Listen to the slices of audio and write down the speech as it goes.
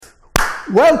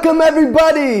Welcome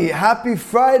everybody! Happy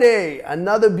Friday!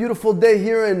 Another beautiful day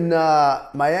here in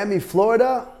Miami,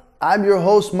 Florida. I'm your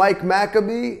host Mike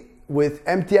Maccabee with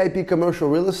MTIP Commercial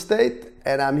Real Estate,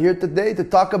 and I'm here today to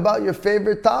talk about your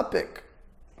favorite topic,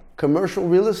 commercial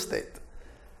real estate.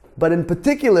 But in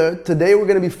particular, today we're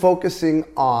going to be focusing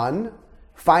on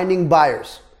finding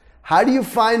buyers. How do you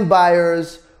find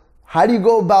buyers? How do you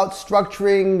go about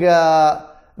structuring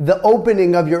the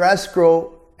opening of your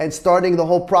escrow and starting the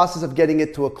whole process of getting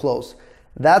it to a close?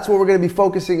 That's what we're going to be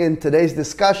focusing in today's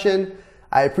discussion.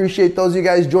 I appreciate those of you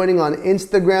guys joining on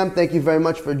Instagram. Thank you very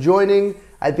much for joining.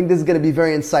 I think this is going to be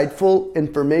very insightful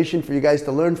information for you guys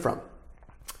to learn from.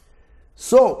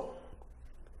 So,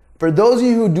 for those of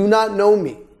you who do not know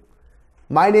me,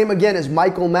 my name again is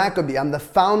Michael Maccabee. I'm the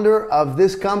founder of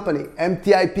this company,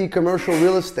 MTIP Commercial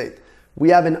Real Estate. We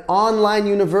have an online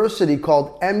university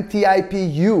called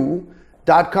mtipu.com,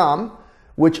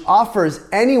 which offers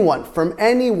anyone from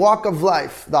any walk of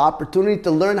life the opportunity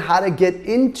to learn how to get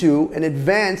into and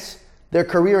advance their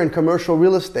career in commercial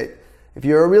real estate. If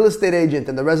you're a real estate agent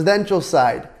in the residential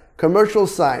side, commercial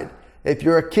side, if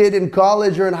you're a kid in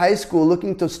college or in high school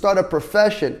looking to start a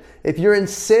profession, if you're in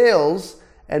sales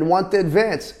and want to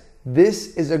advance,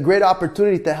 this is a great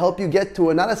opportunity to help you get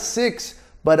to not a six,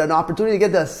 but an opportunity to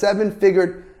get to a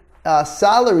seven-figure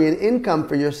salary and income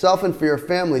for yourself and for your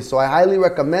family. So I highly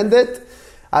recommend it.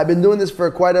 I've been doing this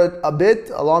for quite a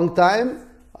long time,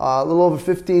 a little over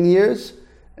 15 years.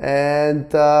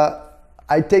 And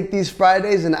I take these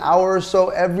Fridays, an hour or so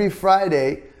every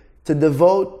Friday, to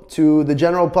devote to the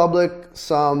general public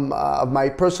some of my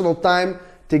personal time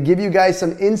to give you guys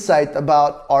some insight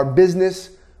about our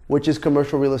business, which is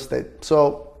commercial real estate.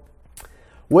 So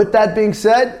with that being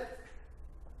said,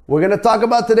 we're going to talk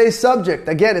about today's subject.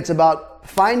 Again, it's about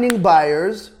finding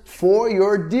buyers for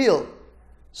your deal.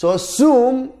 So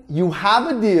assume you have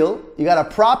a deal, you got a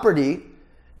property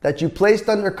that you placed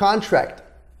under contract.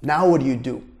 Now what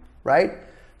do? Right?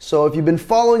 So if you've been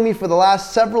following me for the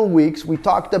last several weeks, we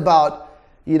talked about,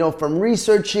 from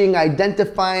researching,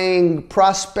 identifying,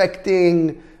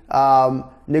 prospecting,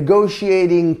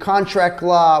 negotiating, contract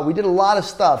law. We did a lot of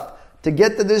stuff to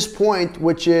get to this point,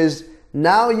 which is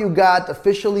now you got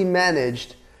officially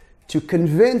managed to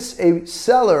convince a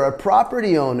seller, a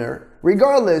property owner,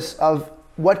 regardless of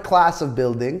what class of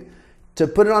building, to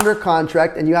put it under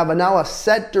contract, and you have now a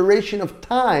set duration of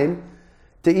time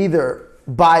to either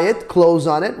buy it, close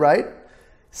on it, right?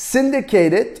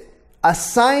 Syndicate it,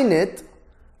 assign it,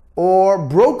 or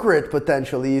broker it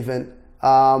potentially even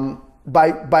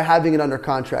by having it under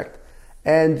contract.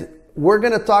 And we're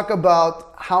going to talk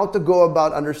about how to go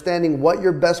about understanding what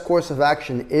your best course of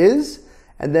action is,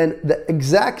 and then the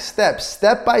exact steps,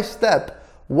 step by step,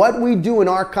 what we do in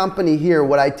our company here,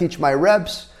 what I teach my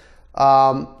reps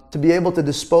to be able to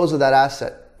dispose of that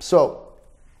asset. So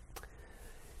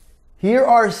here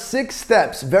are 6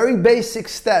 steps, very basic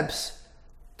steps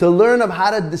to learn of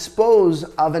how to dispose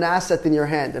of an asset in your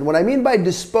hand. And what I mean by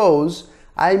dispose,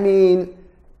 I mean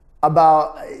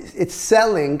about it's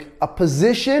selling a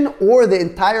position or the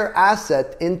entire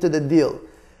asset into the deal.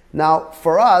 Now,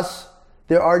 for us,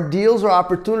 there are deals or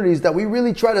opportunities that we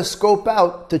really try to scope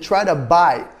out to try to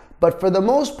buy. But for the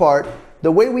most part,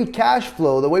 the way we cash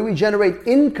flow, the way we generate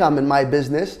income in my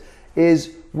business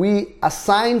is we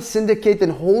assign, syndicate,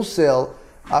 and wholesale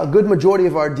a good majority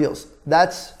of our deals.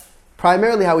 That's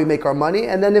primarily how we make our money.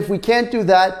 And then if we can't do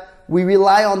that, we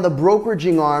rely on the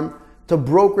brokeraging arm to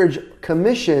brokerage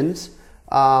commissions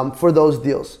for those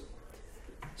deals.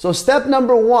 So step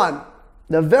number 1,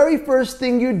 the very first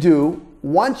thing you do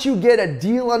once you get a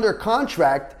deal under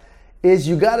contract is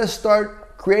you got to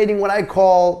start creating what I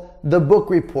call the book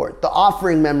report, the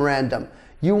offering memorandum.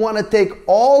 You want to take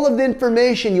all of the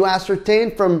information you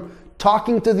ascertain from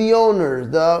talking to the owner,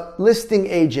 the listing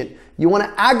agent. You want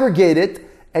to aggregate it,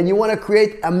 and you want to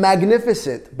create a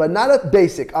magnificent, but not a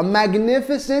basic, a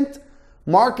magnificent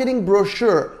marketing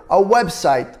brochure, a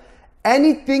website,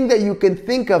 anything that you can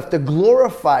think of to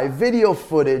glorify video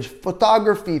footage,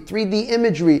 photography, 3D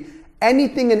imagery,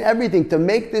 anything and everything to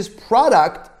make this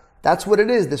product, that's what it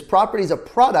is. This property is a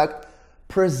product,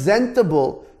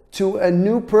 presentable to a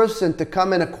new person to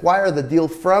come and acquire the deal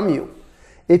from you.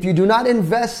 If you do not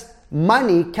invest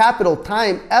money, capital,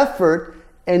 time, effort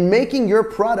in making your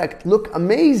product look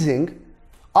amazing,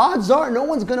 odds are no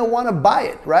one's going to want to buy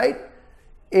it, right?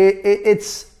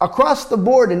 It's across the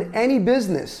board in any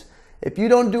business. If you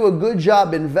don't do a good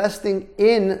job investing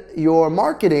in your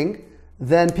marketing,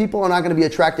 then people are not going to be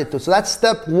attracted to it. So that's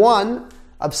step 1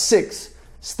 of 6.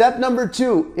 Step number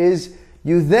 2 is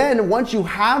you then, once you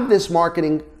have this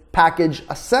marketing package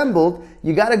assembled,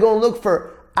 you got to go and look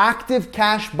for active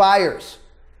cash buyers.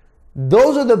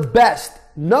 Those are the best,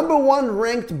 number one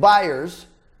ranked buyers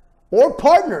or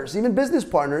partners, even business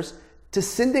partners, to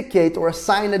syndicate or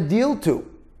assign a deal to,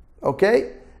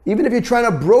 okay? Even if you're trying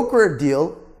to broker a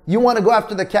deal, you want to go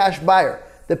after the cash buyer,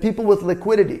 the people with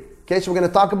liquidity, okay? So we're going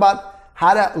to talk about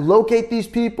how to locate these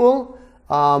people,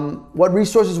 what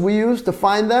resources we use to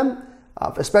find them,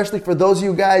 especially for those of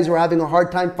you guys who are having a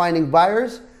hard time finding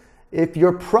buyers. If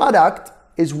your product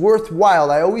is worthwhile,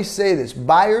 I always say this,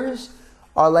 buyers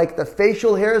are like the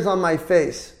facial hairs on my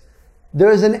face.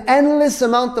 There's an endless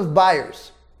amount of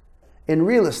buyers in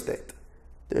real estate.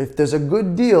 If there's a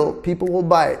good deal, people will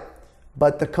buy it.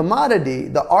 But the commodity,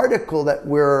 the article that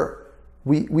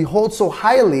we hold so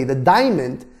highly, the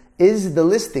diamond, is the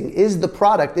listing, is the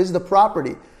product, is the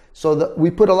property. So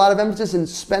we put a lot of emphasis in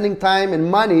spending time and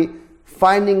money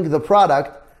finding the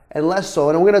product, and less so.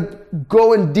 And we're going to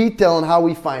go in detail on how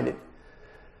we find it.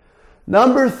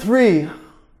 Number 3,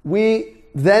 we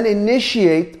then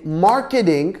initiate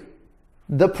marketing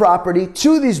the property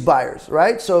to these buyers,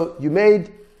 right? So you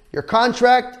made your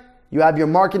contract, you have your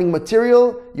marketing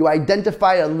material, you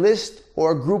identify a list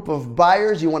or a group of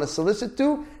buyers you want to solicit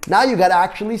to. Now you got to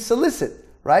actually solicit,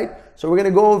 right? So we're going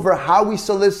to go over how we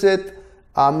solicit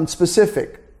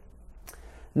specific.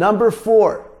 Number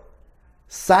 4,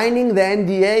 signing the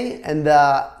NDA and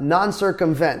the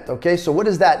non-circumvent, okay? So what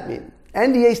does that mean?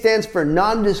 NDA stands for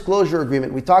non-disclosure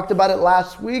agreement. We talked about it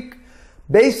last week.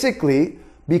 Basically,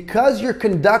 because you're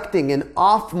conducting an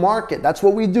off-market, that's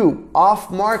what we do,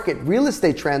 off-market real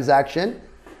estate transaction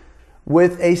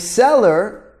with a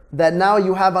seller that now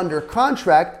you have under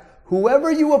contract, whoever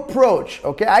you approach,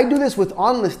 okay? I do this with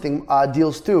on-listing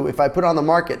deals too, if I put it on the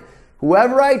market.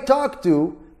 Whoever I talk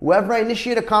to, whoever I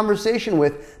initiate a conversation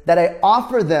with, that I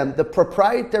offer them the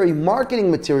proprietary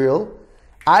marketing material,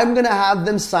 I'm going to have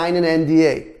them sign an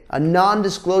NDA, a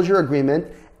non-disclosure agreement,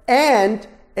 and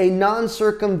a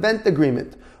non-circumvent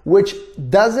agreement, which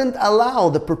doesn't allow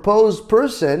the proposed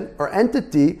person or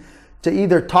entity to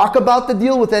either talk about the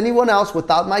deal with anyone else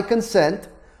without my consent,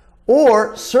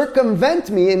 or circumvent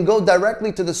me and go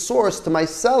directly to the source, to my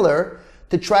seller,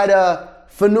 to try to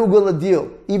finagle a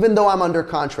deal, even though I'm under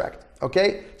contract.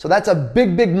 Okay? So that's a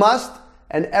big, big must,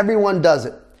 and everyone does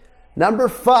it. Number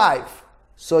 5,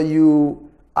 so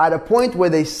you, at a point where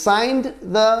they signed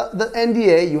the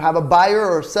NDA, you have a buyer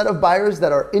or a set of buyers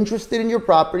that are interested in your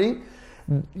property,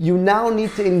 you now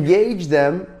need to engage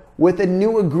them with a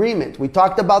new agreement. We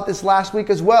talked about this last week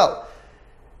as well.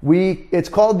 It's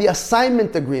called the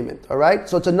assignment agreement, all right?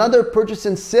 So it's another purchase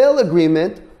and sale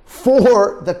agreement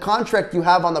for the contract you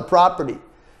have on the property.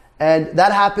 And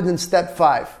that happens in step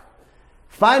 5.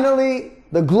 Finally,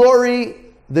 the glory,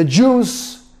 the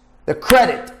juice, the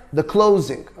credit, the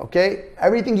closing, okay?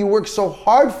 Everything you work so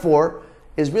hard for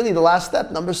is really the last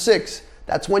step, number 6.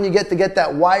 That's when you get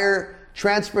that wire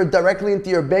transferred directly into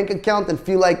your bank account and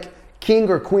feel like king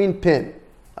or queen pin,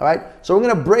 all right? So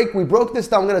we broke this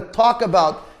down. We're going to talk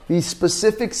about these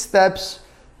specific steps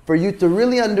for you to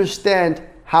really understand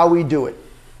how we do it.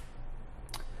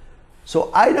 So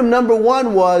item number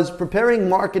 1 was preparing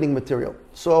marketing material.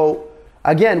 So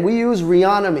again, we use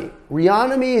Reonomy.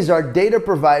 Reonomy is our data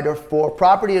provider for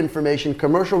property information,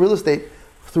 commercial real estate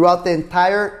throughout the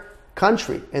entire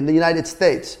country in the United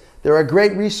States. They're a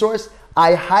great resource.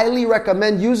 I highly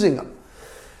recommend using them.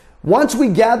 Once we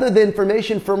gather the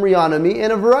information from Reonomy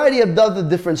and a variety of other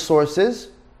different sources,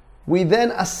 we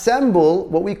then assemble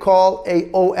what we call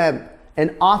a OM,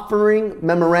 an offering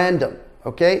memorandum,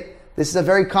 okay? This is a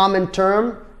very common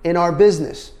term in our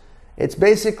business. It's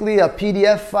basically a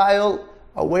PDF file,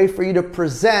 a way for you to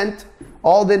present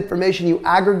all the information you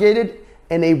aggregated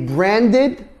in a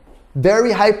branded,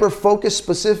 very hyper-focused,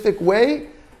 specific way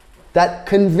that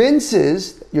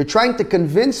convinces, you're trying to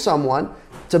convince someone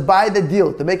to buy the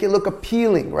deal, to make it look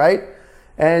appealing, right?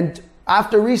 And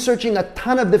after researching a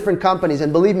ton of different companies,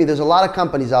 and believe me, there's a lot of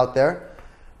companies out there,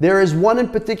 there is one in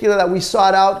particular that we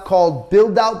sought out called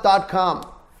buildout.com,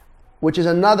 which is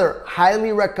another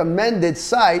highly recommended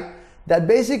site that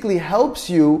basically helps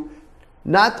you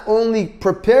not only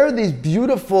prepare these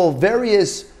beautiful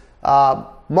various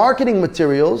marketing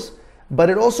materials, but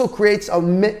it also creates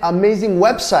amazing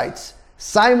websites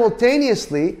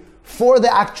simultaneously for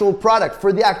the actual product,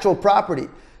 for the actual property.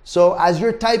 So as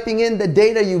you're typing in the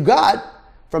data you got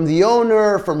from the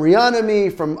owner, from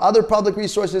Reonomy, from other public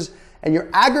resources, and you're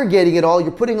aggregating it all,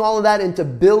 you're putting all of that into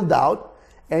BuildOut,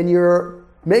 and you're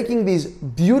making these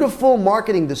beautiful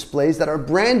marketing displays that are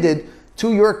branded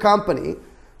to your company.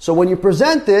 So when you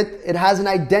present it, it has an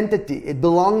identity. It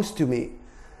belongs to me.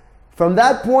 From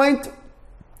that point,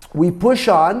 we push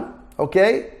on,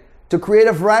 okay, to create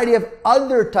a variety of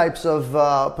other types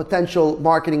of potential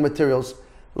marketing materials.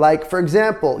 Like, for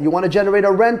example, you want to generate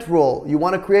a rent roll. You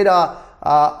want to create a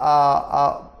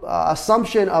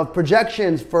assumption of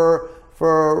projections for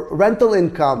rental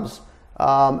incomes,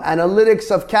 analytics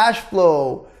of cash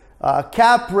flow,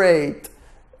 cap rate.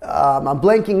 I'm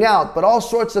blanking out, but all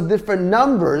sorts of different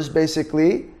numbers,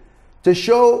 basically, to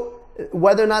show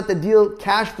whether or not the deal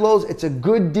cash flows, it's a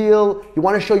good deal. You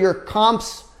want to show your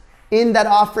comps in that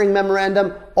offering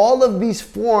memorandum. All of these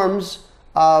forms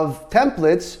of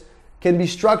templates can be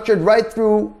structured right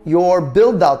through your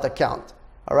build-out account,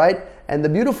 all right? And the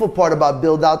beautiful part about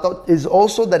build-out is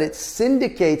also that it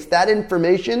syndicates that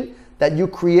information that you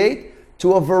create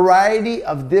to a variety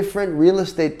of different real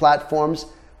estate platforms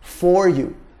for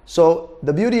you. So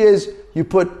the beauty is you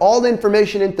put all the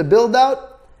information into build-out,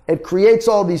 it creates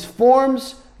all these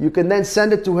forms, you can then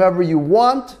send it to whoever you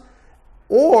want,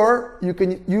 or you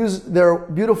can use their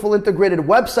beautiful integrated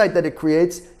website that it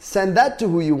creates, send that to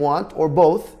who you want, or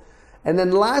both. And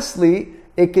then lastly,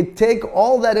 it could take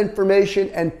all that information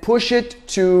and push it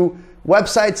to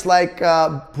websites like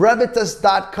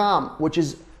brevitas.com, which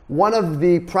is one of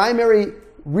the primary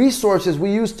resources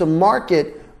we use to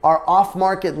market our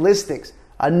off-market listings.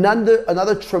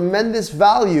 Another tremendous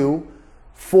value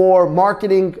for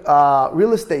marketing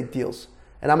real estate deals.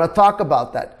 And I'm going to talk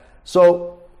about that.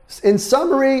 So in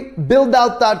summary,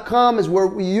 buildout.com is where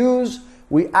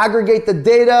we aggregate the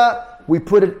data, we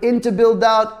put it into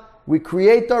BuildOut, we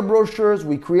create our brochures,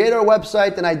 we create our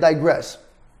website, and I digress.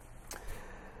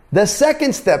 The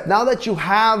second step, now that you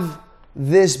have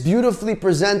this beautifully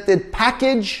presented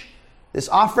package, this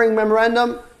offering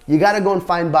memorandum, you got to go and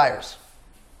find buyers.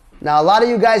 Now, a lot of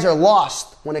you guys are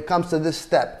lost when it comes to this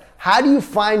step. How do you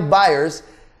find buyers,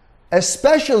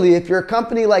 especially if you're a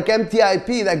company like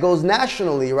MTIP that goes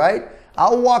nationally, right?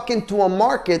 I'll walk into a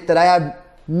market that I have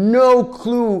no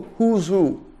clue who's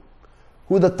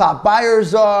who the top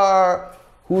buyers are,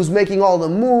 who's making all the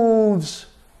moves,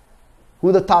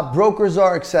 who the top brokers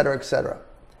are, etc., etc.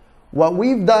 What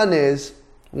we've done is,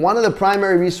 one of the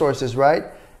primary resources, right,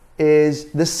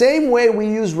 is the same way we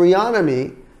use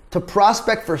Reonomy to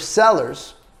prospect for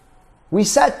sellers. We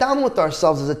sat down with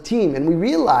ourselves as a team and we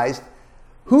realized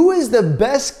who is the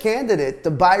best candidate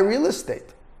to buy real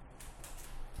estate.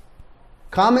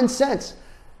 Common sense.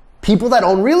 People that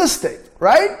own real estate,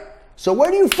 right? So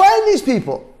where do you find these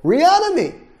people?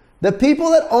 Reonomy. The people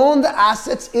that own the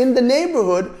assets in the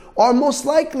neighborhood are most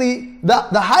likely,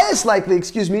 the highest likely,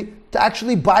 to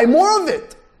actually buy more of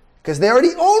it. Because they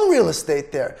already own real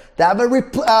estate there. They have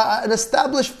an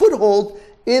established foothold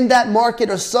in that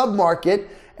market or sub-market,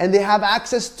 and they have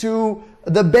access to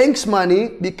the bank's money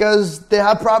because they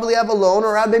probably have a loan,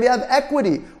 or maybe have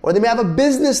equity, or they may have a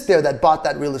business there that bought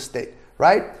that real estate,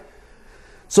 right?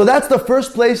 So that's the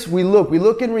first place we look. We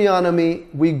look in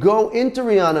Reonomy, we go into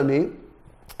Reonomy,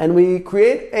 and we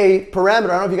create a parameter.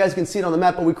 I don't know if you guys can see it on the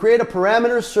map, but we create a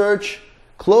parameter search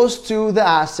close to the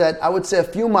asset, I would say a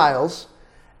few miles,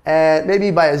 and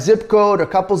maybe by a zip code, a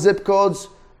couple zip codes,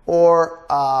 or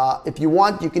if you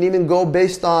want, you can even go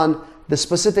based on the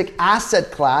specific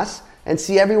asset class and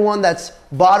see everyone that's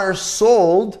bought or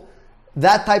sold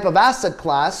that type of asset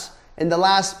class in the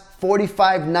last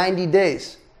 45, 90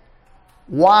 days.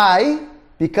 Why?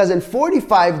 Because in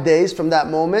 45 days from that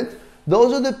moment,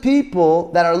 those are the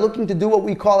people that are looking to do what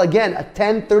we call, again, a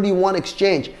 1031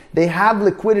 exchange. They have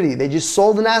liquidity. They just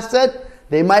sold an asset.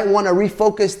 They might want to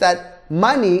refocus that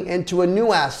money into a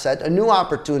new asset, a new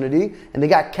opportunity, and they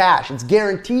got cash. It's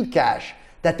guaranteed cash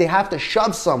that they have to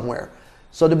shove somewhere.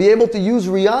 So to be able to use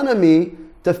Reonomy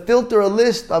to filter a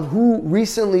list of who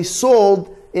recently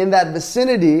sold in that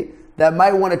vicinity that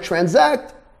might want to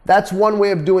transact, that's one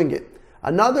way of doing it.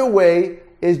 Another way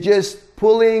is just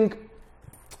pulling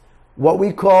what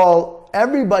we call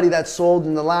everybody that sold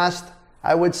in the last,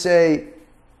 I would say,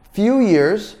 few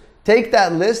years, take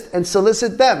that list and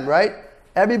solicit them, right?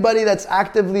 Everybody that's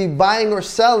actively buying or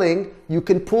selling, you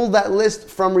can pull that list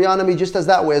from Reonomy just as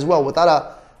that way as well,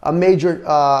 without a major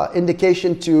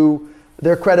indication to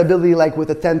their credibility, like with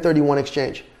a 1031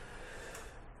 exchange.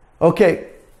 Okay,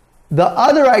 the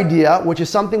other idea, which is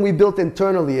something we built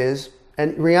internally, is,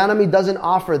 and Reonomy doesn't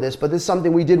offer this, but this is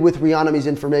something we did with Reonomy's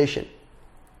information.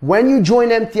 When you join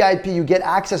MTIP, you get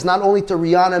access not only to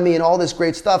Reonomy and all this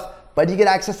great stuff, but you get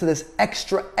access to this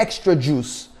extra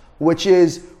juice, which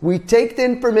is we take the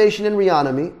information in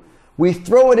Reonomy, we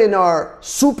throw it in our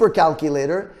super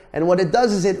calculator, and what it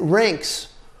does is it ranks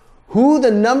who the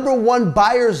number one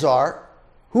buyers are,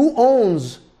 who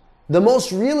owns the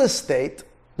most real estate,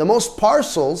 the most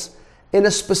parcels in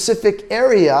a specific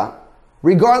area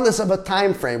regardless of a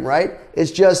time frame, right?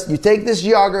 It's just you take this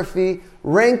geography,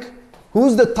 rank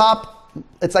who's the top.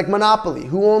 It's like Monopoly.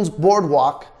 Who owns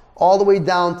Boardwalk all the way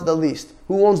down to the least?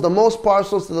 Who owns the most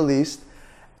parcels to the least?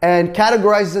 And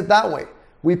categorizes it that way.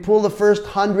 We pull the first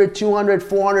 100, 200,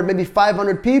 400, maybe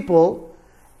 500 people,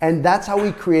 and that's how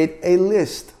we create a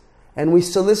list. And we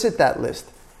solicit that list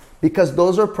because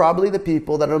those are probably the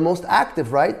people that are most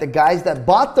active, right? The guys that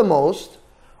bought the most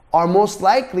are most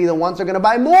likely the ones that are going to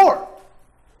buy more.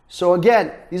 So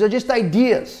again, these are just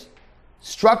ideas,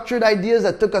 structured ideas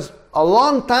that took us a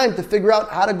long time to figure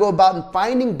out how to go about and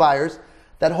finding buyers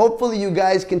that hopefully you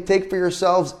guys can take for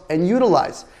yourselves and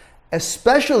utilize,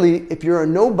 especially if you're a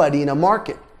nobody in a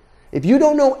market. If you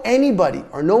don't know anybody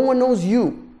or no one knows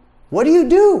you, what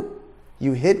do?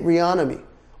 You hit Reonomy,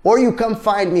 or you come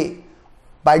find me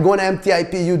by going to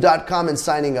mtipu.com and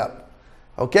signing up.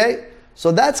 Okay?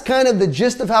 So that's kind of the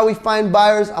gist of how we find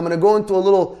buyers. I'm going to go into a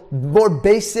little more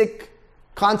basic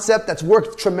concept that's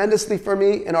worked tremendously for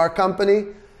me in our company.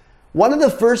 One of the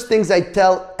first things I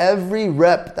tell every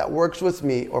rep that works with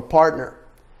me or partner,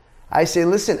 I say,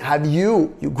 listen, have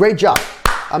you great job,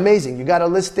 amazing. You got a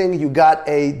listing, you got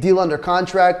a deal under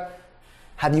contract.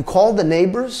 Have you called the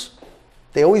neighbors?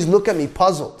 They always look at me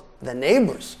puzzled. The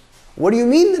neighbors? What do you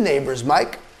mean the neighbors,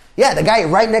 Mike? Yeah, the guy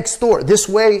right next door, this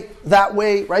way, that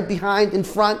way, right behind, in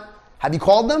front. Have you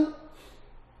called them?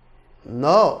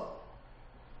 No.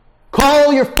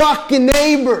 Call your fucking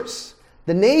neighbors.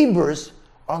 The neighbors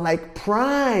are like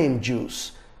prime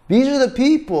juice. These are the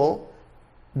people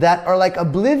that are like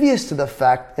oblivious to the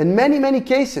fact in many, many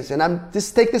cases. And I'm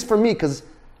just take this from me because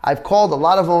I've called a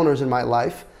lot of owners in my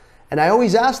life. And I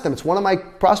always ask them, it's one of my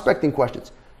prospecting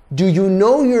questions. Do you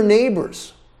know your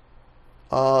neighbors?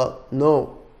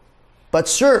 No. But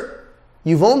sir,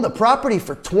 you've owned the property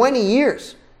for 20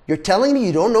 years. You're telling me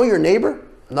you don't know your neighbor?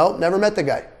 No, never met the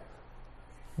guy.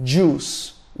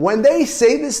 Juice. When they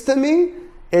say this to me,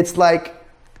 it's like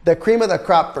the cream of the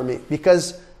crop for me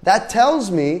because that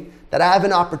tells me that I have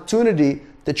an opportunity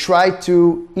to try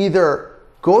to either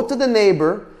go to the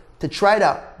neighbor to try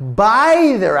to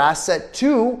buy their asset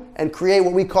too and create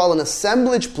what we call an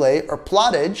assemblage play or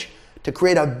plottage to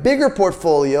create a bigger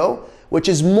portfolio, which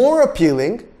is more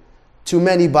appealing to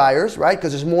many buyers, right?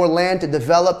 Because there's more land to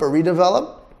develop or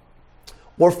redevelop,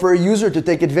 or for a user to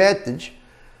take advantage.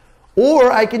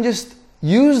 Or I can just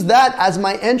use that as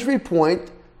my entry point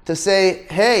to say,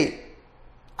 hey,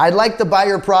 I'd like to buy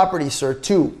your property, sir,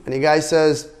 too. And the guy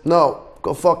says, no,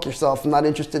 go fuck yourself. I'm not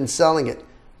interested in selling it.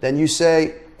 Then you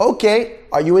say, okay,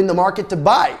 are you in the market to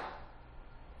buy?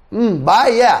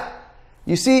 Buy, yeah.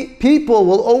 You see, people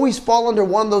will always fall under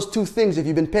one of those two things if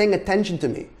you've been paying attention to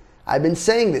me. I've been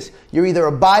saying this. You're either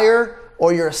a buyer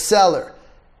or you're a seller.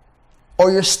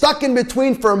 Or you're stuck in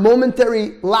between for a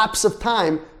momentary lapse of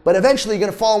time, but eventually you're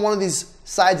going to fall on one of these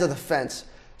sides of the fence.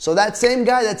 So that same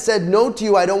guy that said no to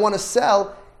you, I don't want to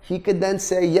sell, he could then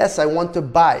say, yes, I want to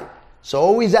buy. So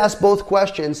always ask both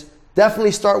questions.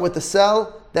 Definitely start with the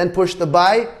sell, then push the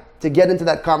buy to get into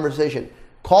that conversation.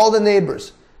 Call the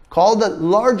neighbors. Call the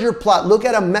larger plot. Look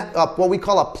at what we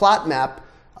call a plot map.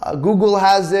 Google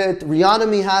has it.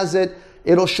 Reonomy has it.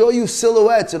 It'll show you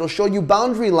silhouettes. It'll show you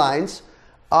boundary lines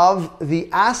of the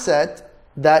asset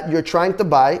that you're trying to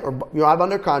buy or you have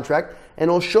under contract. And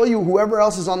it'll show you whoever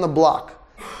else is on the block.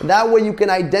 And that way you can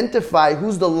identify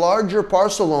who's the larger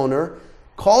parcel owner.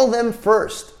 Call them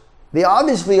first. They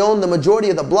obviously own the majority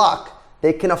of the block.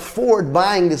 They can afford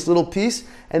buying this little piece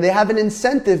and they have an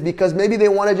incentive because maybe they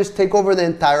want to just take over the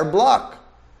entire block.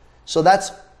 So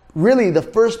that's really the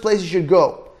first place you should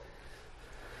go.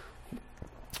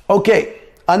 Okay,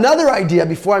 another idea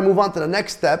before I move on to the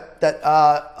next step that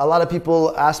a lot of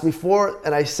people ask me for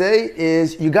and I say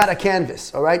is you got to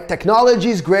canvas, all right? Technology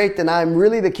is great and I'm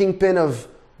really the kingpin of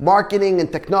marketing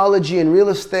and technology and real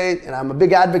estate and I'm a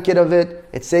big advocate of it.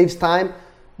 It saves time,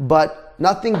 but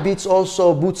nothing beats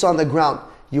also boots on the ground.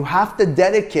 You have to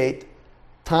dedicate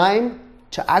time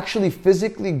to actually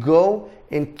physically go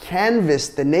and canvas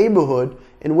the neighborhood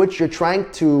in which you're trying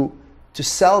to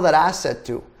sell that asset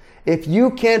to. If you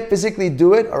can't physically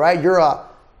do it, all right, you're a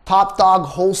top dog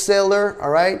wholesaler, all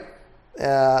right,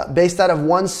 based out of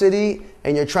one city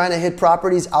and you're trying to hit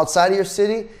properties outside of your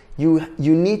city, you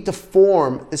need to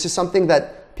form, this is something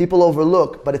that people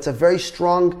overlook, but it's a very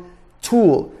strong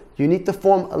tool. You need to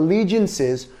form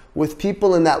allegiances with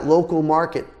people in that local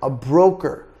market, a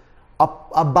broker,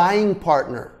 a buying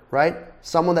partner, right?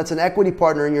 Someone that's an equity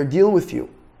partner in your deal with you.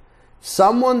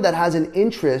 Someone that has an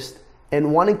interest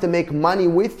in wanting to make money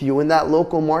with you in that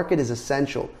local market is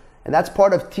essential. And that's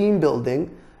part of team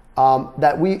building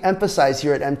that we emphasize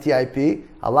here at MTIP.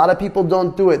 A lot of people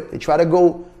don't do it. They try to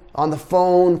go on the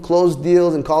phone, close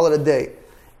deals, and call it a day.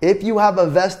 If you have a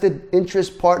vested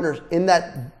interest partner in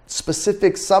that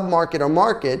specific sub-market or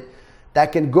market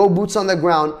that can go boots on the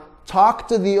ground, talk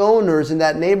to the owners in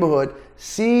that neighborhood,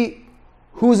 see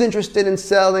who's interested in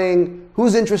selling,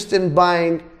 who's interested in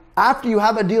buying. After you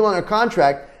have a deal under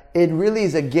contract, it really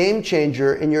is a game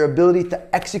changer in your ability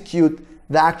to execute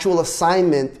the actual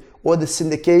assignment or the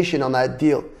syndication on that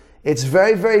deal. It's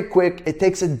very, very quick. It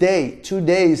takes a day, 2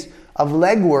 days of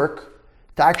legwork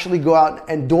to actually go out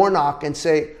and door knock and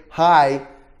say, hi,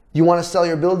 you want to sell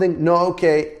your building? No,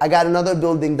 okay. I got another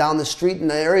building down the street in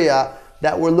the area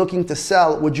that we're looking to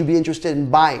sell. Would you be interested in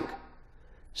buying?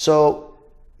 So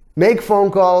make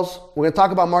phone calls. We're going to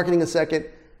talk about marketing in a second,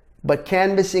 but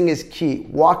canvassing is key.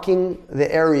 Walking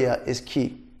the area is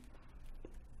key.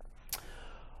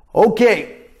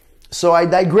 Okay, so I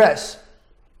digress.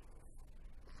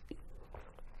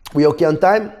 We okay on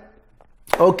time?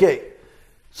 Okay,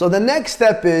 so the next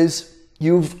step is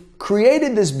you've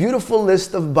created this beautiful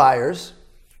list of buyers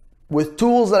with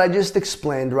tools that I just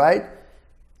explained, right?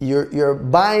 You're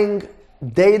buying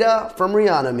data from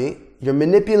Reonomy, you're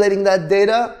manipulating that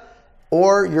data,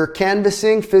 or you're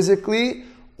canvassing physically,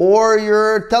 or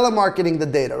you're telemarketing the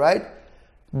data, right?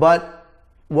 But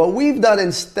what we've done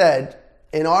instead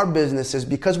in our business is,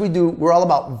 because we're all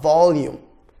about volume.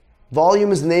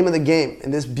 Volume is the name of the game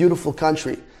in this beautiful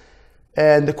country.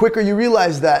 And the quicker you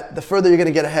realize that, the further you're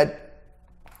gonna get ahead.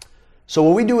 So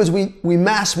what we do is we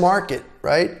mass market,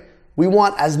 right? We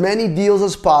want as many deals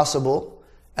as possible,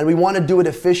 and we want to do it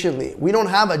efficiently. We don't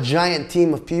have a giant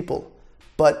team of people,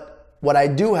 but what I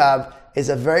do have is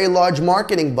a very large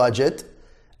marketing budget,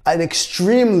 an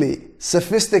extremely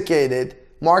sophisticated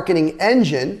marketing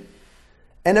engine,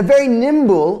 and a very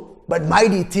nimble but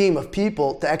mighty team of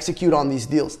people to execute on these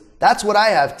deals. That's what I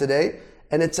have today,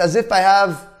 and it's as if I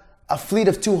have a fleet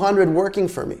of 200 working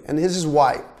for me, and this is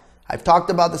why. I've talked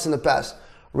about this in the past.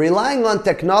 Relying on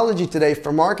technology today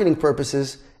for marketing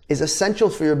purposes is essential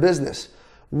for your business.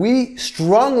 We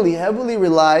strongly, heavily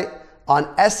rely on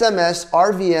SMS,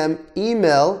 RVM,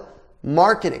 email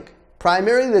marketing.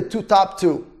 Primarily the top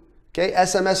two, okay?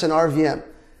 SMS and RVM.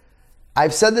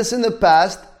 I've said this in the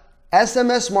past.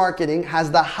 SMS marketing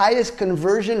has the highest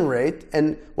conversion rate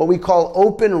and what we call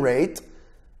open rate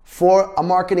for a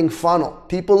marketing funnel.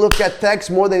 People look at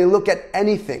text more than they look at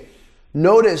anything.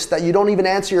 Notice that you don't even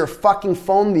answer your fucking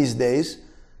phone these days.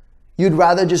 You'd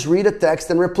rather just read a text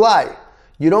and reply.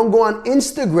 You don't go on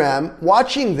Instagram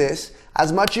watching this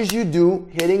as much as you do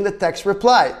hitting the text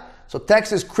reply. So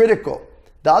text is critical.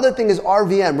 The other thing is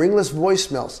RVM, ringless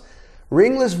voicemails.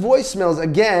 Ringless voicemails,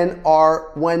 again,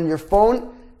 are when your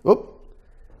phone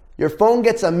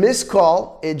gets a missed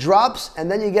call, it drops, and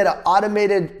then you get an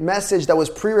automated message that was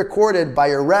pre-recorded by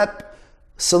your rep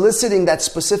soliciting that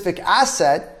specific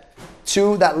asset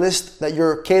to that list that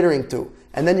you're catering to.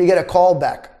 And then you get a call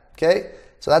back, okay?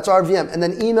 So that's RVM. And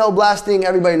then email blasting,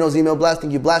 everybody knows email blasting.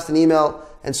 You blast an email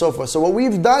and so forth. So what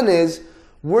we've done is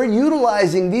we're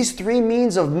utilizing these three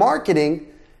means of marketing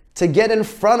to get in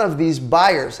front of these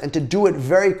buyers and to do it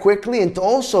very quickly and to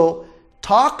also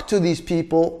talk to these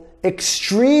people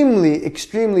extremely,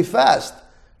 extremely fast,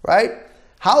 right?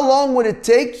 How long would it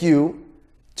take you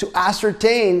to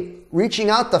ascertain reaching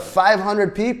out to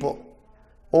 500 people?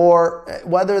 Or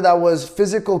whether that was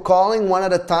physical calling one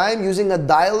at a time, using a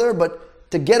dialer,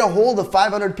 but to get a hold of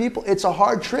 500 people, it's a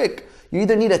hard trick. You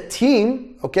either need a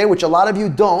team, okay, which a lot of you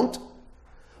don't,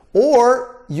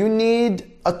 or you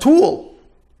need a tool,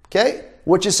 okay,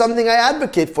 which is something I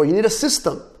advocate for. You need a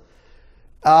system.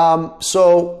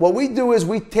 So what we do is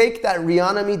we take that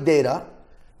Reonomy data,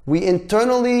 we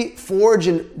internally forge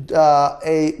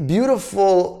a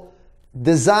beautiful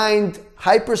designed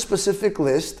hyper-specific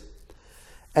list,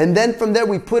 and then from there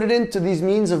we put it into these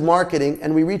means of marketing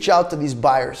and we reach out to these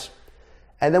buyers.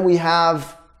 And then we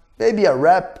have maybe a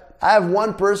rep. I have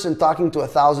one person talking to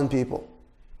 1,000 people.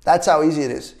 That's how easy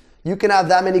it is. You can have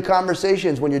that many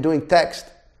conversations when you're doing text.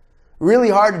 Really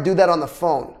hard to do that on the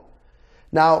phone.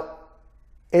 Now,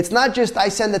 it's not just I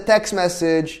send a text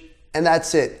message and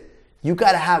that's it. You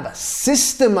got to have a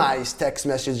systemized text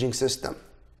messaging system.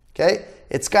 Okay?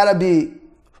 It's got to be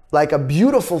like a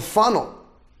beautiful funnel.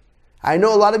 I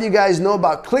know a lot of you guys know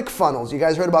about ClickFunnels. You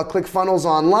guys heard about ClickFunnels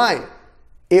online.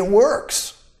 It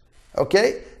works.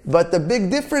 Okay? But the big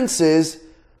difference is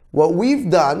what we've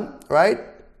done, right?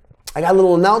 I got a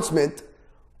little announcement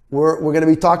we're going to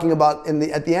be talking about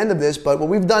at the end of this, but what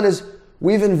we've done is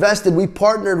we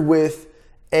partnered with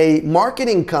a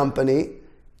marketing company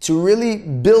to really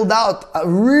build out a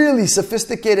really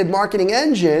sophisticated marketing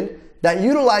engine that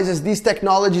utilizes these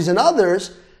technologies and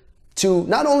others to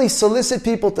not only solicit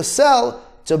people to sell,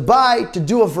 to buy, to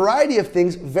do a variety of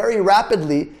things very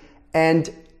rapidly,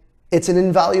 and it's an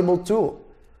invaluable tool.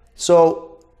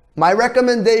 So my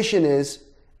recommendation is,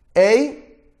 A,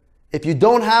 if you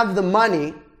don't have the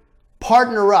money,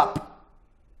 partner up.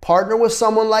 Partner with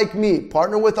someone like me.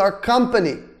 Partner with our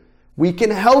company. We can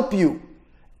help you.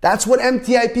 That's what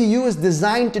MTIPU is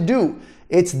designed to do.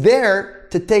 It's there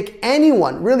to take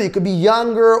anyone, really, it could be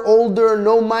younger, older,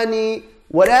 no money,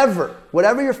 whatever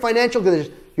your financial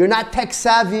condition. You're not tech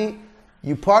savvy,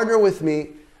 you partner with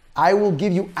me, I will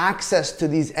give you access to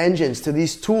these engines, to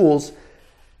these tools,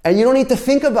 and you don't need to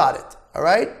think about it, all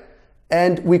right?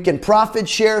 And we can profit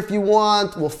share if you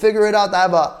want, we'll figure it out. I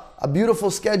have a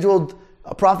beautiful scheduled,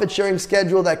 a profit sharing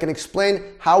schedule that can explain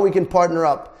how we can partner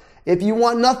up. If you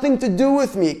want nothing to do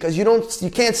with me because you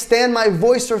can't stand my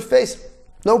voice or face,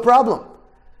 no problem.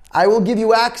 I will give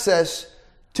you access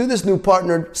to this new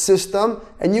partnered system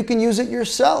and you can use it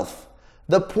yourself.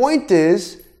 The point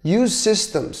is, use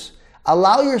systems.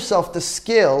 Allow yourself to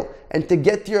scale and to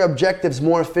get to your objectives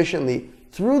more efficiently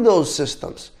through those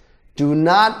systems. Do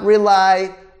not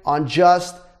rely on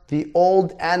just the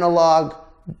old analog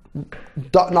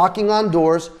knocking on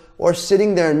doors or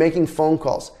sitting there and making phone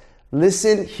calls.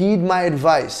 Listen, heed my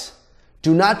advice.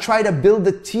 Do not try to build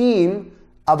a team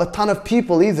of a ton of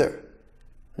people either.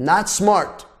 Not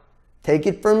smart. Take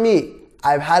it from me.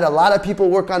 I've had a lot of people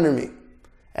work under me.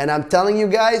 And I'm telling you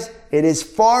guys, it is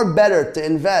far better to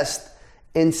invest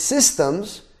in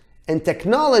systems and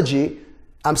technology,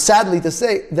 I'm sadly to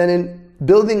say, than in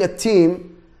building a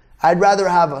team. I'd rather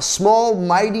have a small,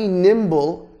 mighty,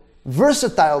 nimble,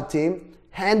 versatile team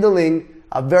handling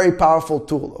a very powerful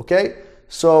tool, okay?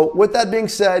 So with that being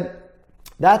said,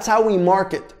 that's how we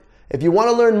market. If you want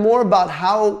to learn more about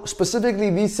how specifically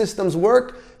these systems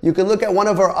work, you can look at one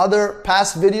of our other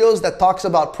past videos that talks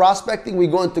about prospecting. We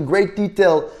go into great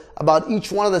detail about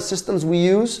each one of the systems we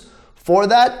use for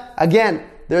that. Again,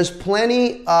 there's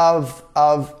plenty of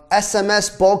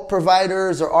SMS bulk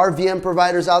providers or RVM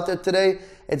providers out there today.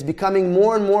 It's becoming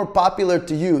more and more popular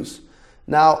to use.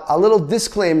 Now, a little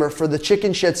disclaimer for the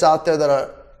chicken shits out there that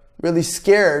are really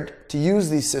scared to use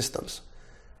these systems.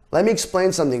 Let me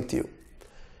explain something to you.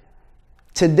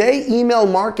 Today, email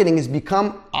marketing has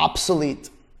become obsolete.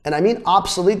 And I mean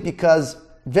obsolete because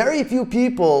very few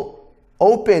people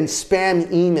open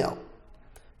spam email.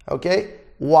 Okay?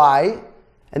 Why?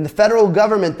 And the federal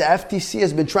government, the FTC,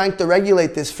 has been trying to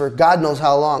regulate this for God knows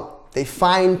how long. They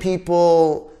fine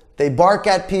people, they bark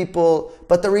at people,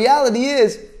 but the reality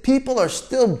is people are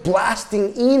still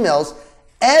blasting emails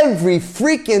every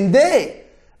freaking day.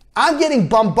 I'm getting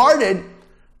bombarded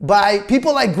by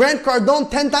people like Grant Cardone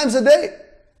 10 times a day.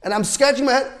 And I'm scratching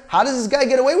my head, how does this guy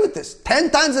get away with this?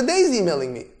 10 times a day he's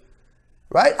emailing me,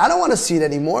 right? I don't want to see it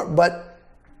anymore, but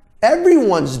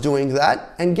everyone's doing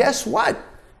that. And guess what?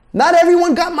 Not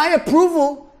everyone got my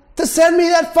approval to send me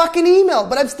that fucking email,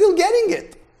 but I'm still getting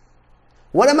it.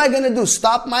 What am I going to do?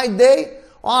 Stop my day?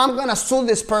 Oh, I'm going to sue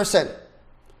this person.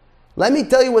 Let me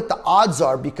tell you what the odds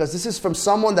are, because this is from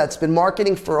someone that's been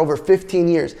marketing for over 15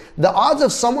 years. The odds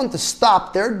of someone to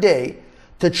stop their day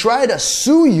to try to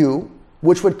sue you,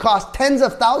 which would cost tens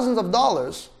of thousands of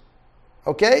dollars,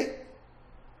 okay?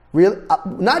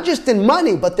 Not just in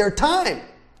money, but their time,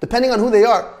 depending on who they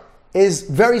are, is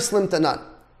very slim to none.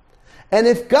 And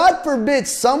if, God forbid,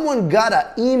 someone got an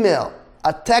email,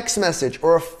 a text message,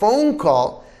 or a phone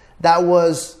call that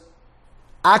was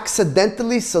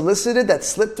accidentally solicited, that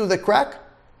slipped through the crack,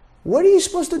 what are you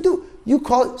supposed to do? You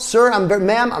call, sir,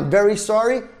 ma'am, I'm very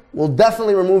sorry. We'll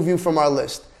definitely remove you from our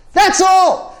list. That's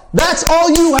all. That's all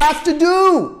you have to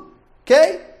do.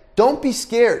 Okay? Don't be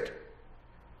scared.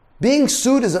 Being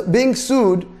sued is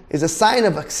a sign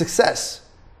of a success.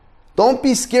 Don't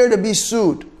be scared to be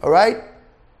sued. All right?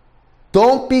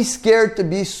 Don't be scared to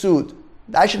be sued.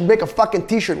 I should make a fucking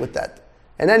t-shirt with that.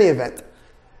 In any event.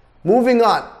 Moving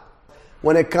on.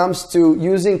 When it comes to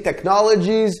using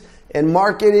technologies and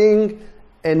marketing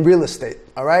and real estate.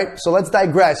 All right? So let's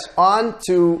digress. On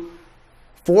to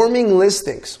forming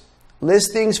listings.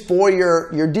 Listings for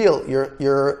your deal,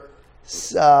 your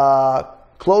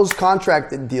closed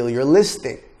contracted deal, your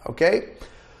listing, okay?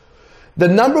 The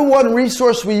number one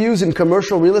resource we use in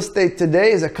commercial real estate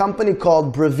today is a company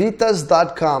called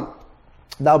Brevitas.com.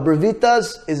 Now,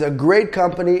 Brevitas is a great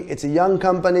company. It's a young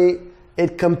company.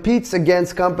 It competes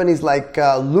against companies like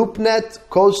LoopNet,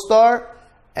 CoStar,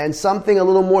 and something a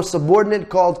little more subordinate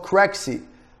called Crexi,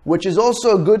 which is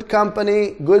also a good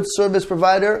company, good service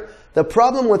provider. The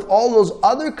problem with all those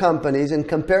other companies in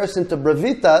comparison to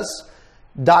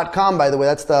Brevitas.com, by the way,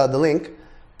 that's the link.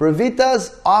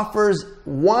 Brevitas offers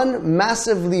one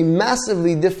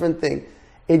massively different thing.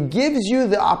 It gives you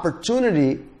the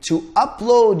opportunity to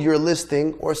upload your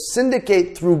listing or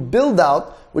syndicate through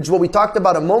build-out, which is what we talked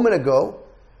about a moment ago,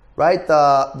 right?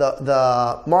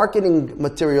 The marketing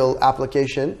material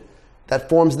application that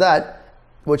forms that,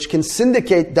 which can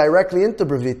syndicate directly into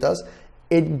Bravitas.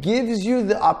 It gives you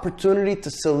the opportunity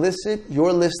to solicit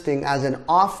your listing as an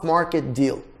off-market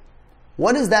deal.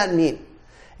 What does that mean?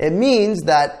 It means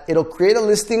that it'll create a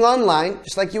listing online,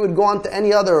 just like you would go onto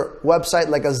any other website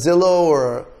like a Zillow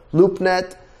or a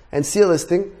LoopNet and see a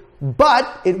listing,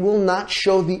 but it will not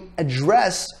show the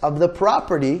address of the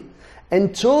property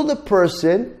until the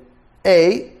person,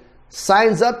 A,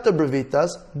 signs up to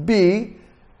Bravitas, B,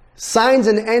 signs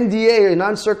an NDA or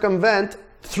non-circumvent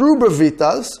through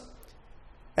Bravitas,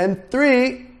 and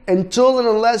 3, until and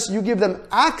unless you give them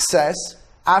access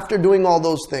after doing all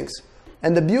those things.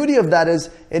 And the beauty of that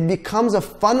is it becomes a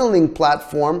funneling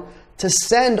platform to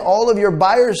send all of your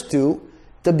buyers to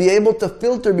be able to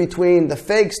filter between the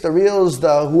fakes, the reals,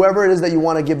 the whoever it is that you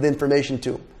want to give the information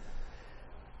to.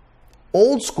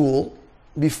 Old school,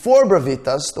 before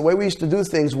Bravitas, the way we used to do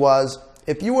things was,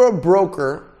 if you were a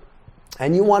broker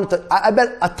and you wanted to, I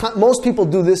bet most people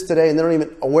do this today and they're not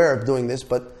even aware of doing this,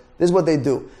 but this is what they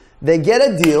do. They get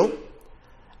a deal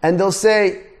and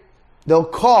they'll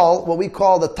call what we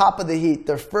call the top of the heat,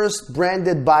 their first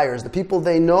branded buyers, the people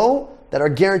they know that are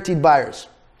guaranteed buyers.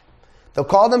 They'll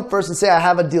call them first and say, I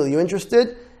have a deal. You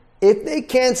interested? If they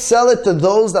can't sell it to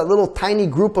that little tiny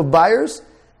group of buyers,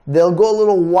 they'll go a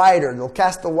little wider. They'll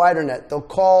cast a wider net. They'll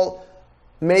call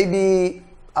maybe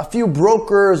a few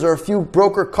brokers or a few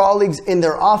broker colleagues in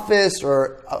their office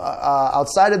or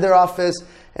outside of their office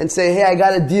and say, hey, I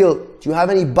got a deal. Do you have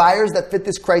any buyers that fit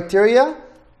this criteria?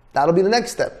 That'll be the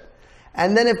next step.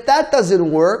 And then if that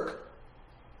doesn't work,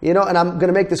 and I'm going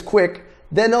to make this quick,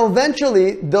 then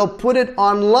eventually they'll put it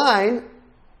online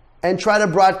and try to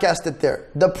broadcast it there.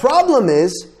 The problem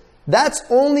is that's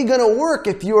only going to work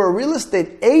if you're a real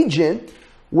estate agent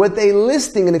with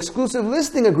an exclusive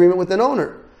listing agreement with an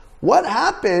owner. What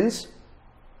happens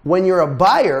when you're a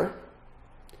buyer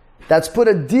that's put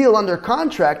a deal under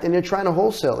contract and you're trying to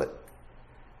wholesale it?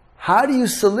 How do you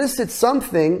solicit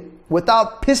something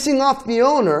without pissing off the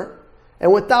owner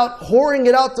and without whoring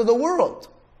it out to the world?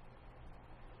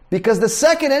 Because the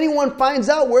second anyone finds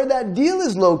out where that deal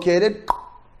is located,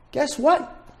 guess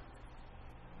what?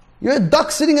 You're a duck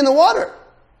sitting in the water.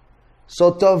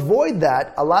 So to avoid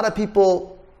that, a lot of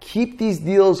people keep these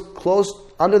deals close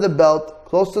under the belt,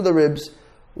 close to the ribs,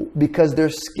 because they're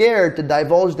scared to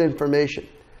divulge the information.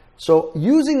 So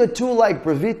using a tool like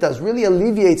Bravitas really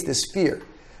alleviates this fear,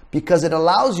 because it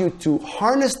allows you to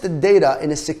harness the data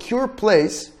in a secure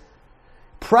place,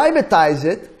 privatize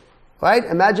it, right?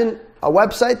 Imagine a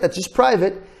website that's just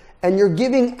private, and you're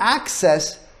giving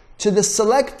access to the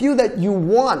select few that you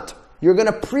want. You're going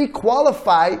to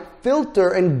pre-qualify, filter,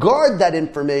 and guard that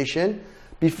information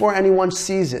before anyone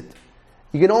sees it.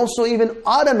 You can also even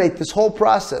automate this whole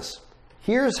process.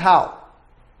 Here's how.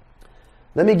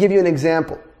 Let me give you an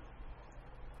example.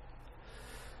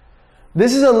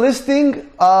 This is a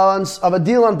listing of a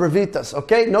deal on Bravitas,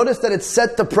 okay? Notice that it's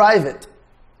set to private.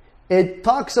 It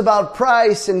talks about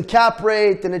price and cap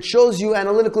rate, and it shows you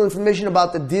analytical information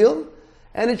about the deal,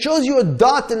 and it shows you a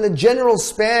dot in the general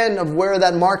span of where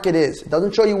that market is. It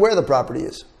doesn't show you where the property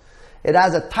is. It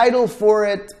has a title for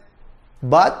it,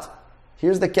 but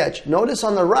here's the catch. Notice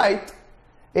on the right,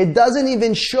 it doesn't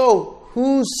even show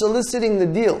who's soliciting the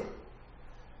deal.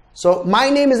 So my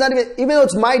name is not even though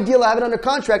it's my deal, I have it under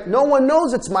contract, no one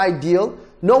knows it's my deal.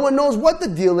 No one knows what the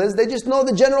deal is. They just know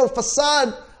the general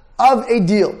facade of a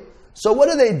deal. So what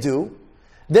do?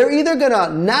 They're either going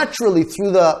to naturally,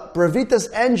 through the Bravitas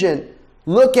engine,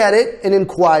 look at it and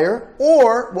inquire,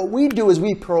 or what we do is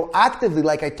we proactively,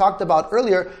 like I talked about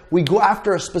earlier, we go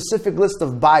after a specific list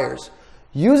of buyers.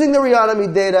 Using the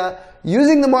Reonomy data,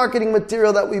 using the marketing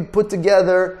material that we put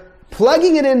together,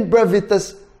 plugging it in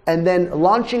Bravitas, and then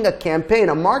launching a campaign,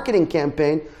 a marketing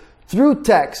campaign, through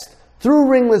text, through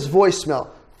ringless voicemail,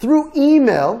 through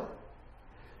email,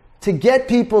 to get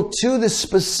people to this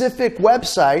specific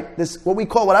website,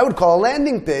 what I would call a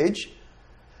landing page,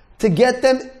 to get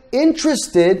them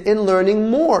interested in learning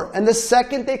more. And the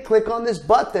second they click on this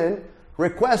button,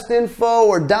 request info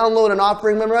or download an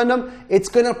offering memorandum, it's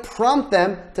going to prompt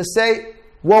them to say,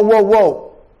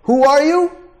 whoa, who are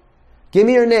you? Give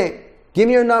me your name, give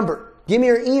me your number, give me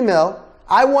your email.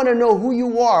 I want to know who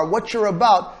you are, what you're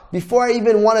about, before I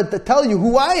even wanted to tell you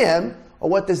who I am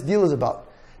or what this deal is about.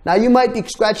 Now you might be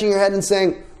scratching your head and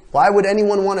saying, why would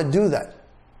anyone want to do that?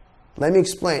 Let me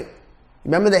explain.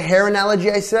 Remember the hair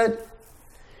analogy I said?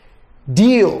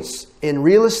 Deals in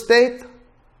real estate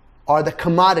are the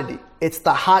commodity. It's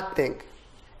the hot thing.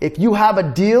 If you have a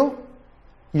deal,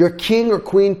 you're king or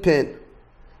queen pin.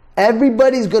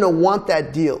 Everybody's going to want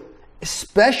that deal,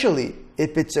 especially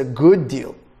if it's a good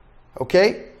deal.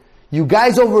 Okay? You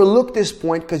guys overlook this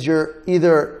point because you're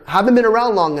either haven't been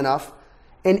around long enough.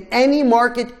 In any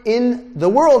market in the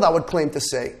world, I would claim to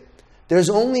say, there's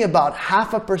only about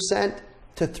 0.5%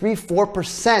 to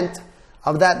 3-4%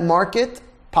 of that market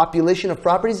population of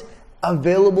properties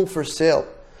available for sale.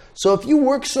 So if you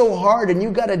work so hard and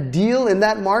you got a deal in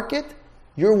that market,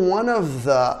 you're one of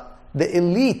the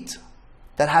elite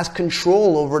that has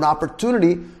control over an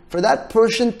opportunity for that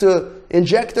person to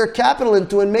inject their capital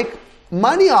into and make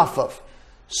money off of.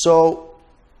 So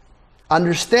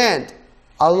understand,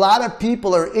 a lot of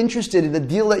people are interested in the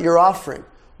deal that you're offering.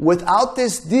 Without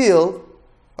this deal,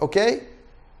 okay,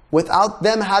 without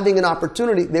them having an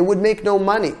opportunity, they would make no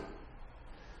money.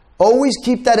 Always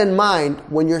keep that in mind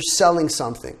when you're selling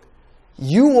something.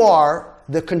 You are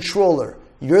the controller.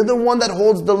 You're the one that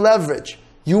holds the leverage.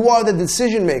 You are the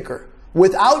decision maker.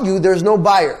 Without you, there's no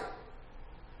buyer.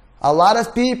 A lot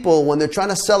of people, when they're trying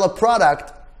to sell a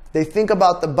product, they think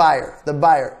about the buyer. The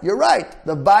buyer. You're right.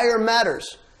 The buyer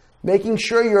matters. Making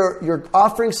sure you're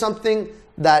offering something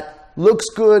that looks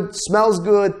good, smells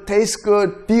good, tastes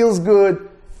good, feels good,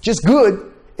 just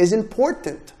good, is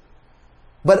important.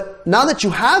 But now that you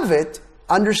have it,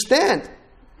 understand,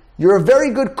 you're a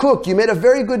very good cook. You made a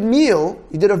very good meal.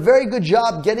 You did a very good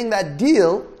job getting that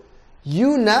deal.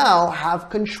 You now have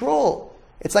control.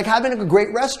 It's like having a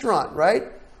great restaurant, right?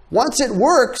 Once it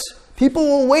works, people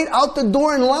will wait out the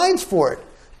door in lines for it.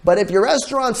 But if your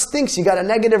restaurant stinks, you got a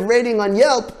negative rating on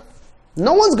Yelp,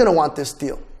 no one's going to want this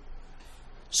deal.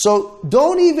 So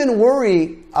don't even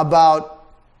worry about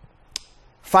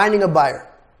finding a buyer.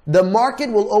 The market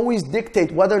will always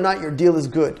dictate whether or not your deal is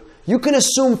good. You can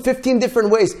assume 15 different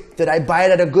ways. Did I buy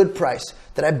it at a good price?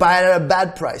 Did I buy it at a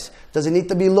bad price? Does it need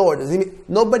to be lower?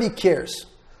 Nobody cares.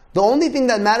 The only thing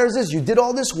that matters is you did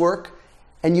all this work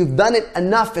and you've done it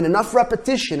enough in enough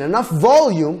repetition, enough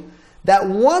volume that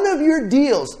one of your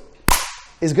deals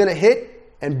is going to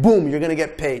hit and boom, you're going to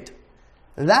get paid.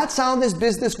 That's how this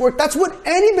business works. That's what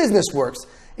any business works.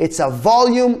 It's a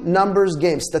volume numbers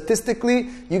game. Statistically,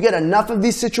 you get enough of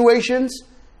these situations,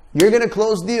 you're going to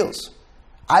close deals.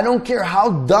 I don't care how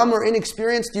dumb or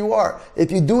inexperienced you are.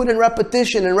 If you do it in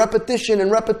repetition and repetition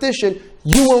and repetition,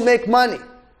 you will make money.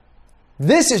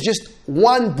 This is just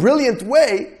one brilliant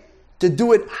way to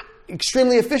do it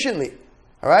extremely efficiently.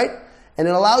 All right? And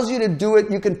it allows you to do it.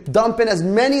 You can dump in as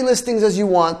many listings as you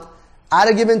want at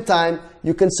a given time.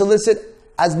 You can solicit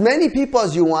as many people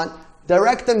as you want,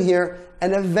 direct them here,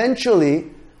 and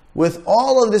eventually, with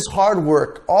all of this hard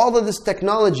work, all of this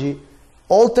technology,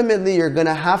 ultimately you're going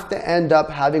to have to end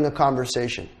up having a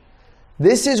conversation.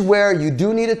 This is where you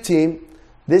do need a team.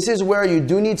 This is where you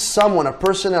do need someone, a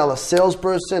personnel, a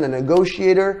salesperson, a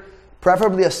negotiator,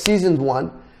 preferably a seasoned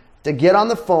one, to get on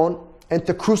the phone and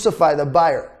to crucify the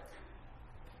buyer.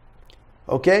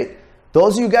 Okay?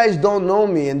 Those of you guys don't know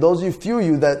me, and those of you few of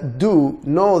you that do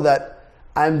know that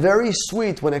I'm very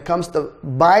sweet when it comes to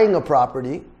buying a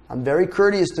property. I'm very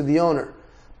courteous to the owner.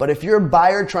 But if you're a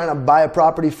buyer trying to buy a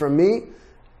property from me,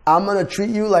 I'm going to treat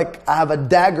you like I have a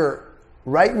dagger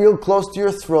right real close to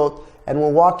your throat, and we're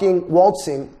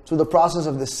waltzing through the process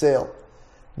of the sale.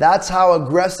 That's how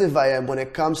aggressive I am when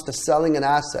it comes to selling an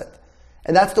asset.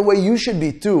 And that's the way you should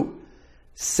be too.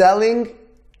 Selling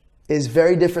is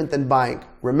very different than buying.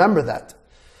 Remember that.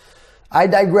 I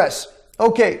digress.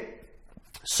 Okay,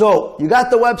 so you got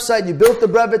the website, you built the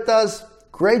Brevitas,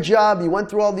 great job, you went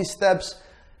through all these steps.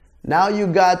 Now you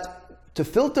got to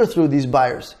filter through these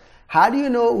buyers. How do you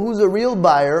know who's a real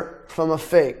buyer from a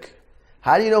fake?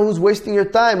 How do you know who's wasting your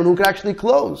time and who can actually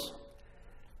close?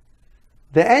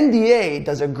 The NDA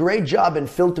does a great job in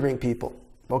filtering people,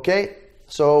 okay?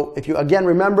 So if you, again,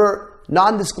 remember,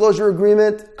 non-disclosure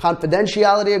agreement,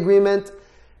 confidentiality agreement,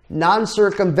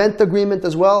 non-circumvent agreement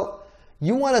as well.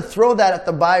 You want to throw that at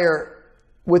the buyer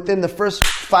within the first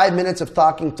 5 minutes of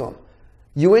talking to them.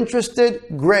 You interested?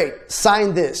 Great.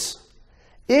 Sign this.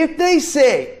 If they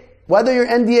say, whether your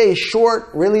NDA is short,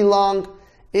 really long,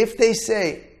 if they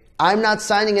say, I'm not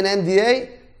signing an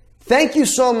NDA, thank you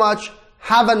so much,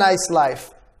 have a nice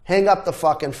life. Hang up the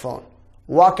fucking phone.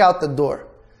 Walk out the door.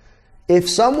 If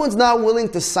someone's not willing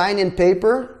to sign in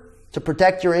paper to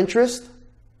protect your interest,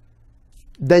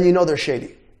 then you know they're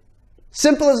shady.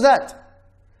 Simple as that.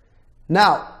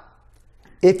 Now,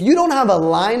 if you don't have a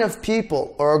line of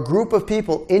people or a group of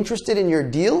people interested in your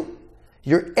deal,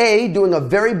 you're A, doing a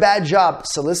very bad job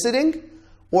soliciting,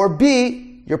 or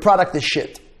B, your product is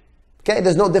shit. Okay?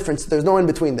 There's no difference. There's no in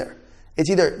between there. It's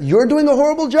either you're doing a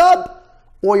horrible job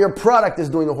or your product is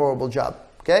doing a horrible job,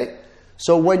 okay?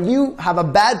 So when you have a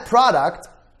bad product,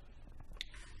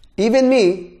 even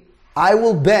me, I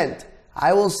will bend.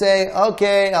 I will say,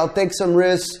 okay, I'll take some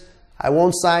risks. I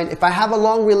won't sign. If I have a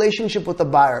long relationship with a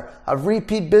buyer, a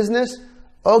repeat business,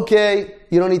 okay,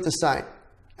 you don't need to sign.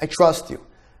 I trust you.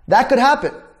 That could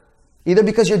happen, either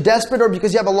because you're desperate or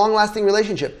because you have a long-lasting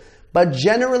relationship. But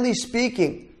generally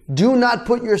speaking, do not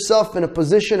put yourself in a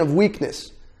position of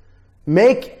weakness.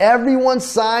 Make everyone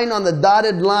sign on the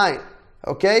dotted line,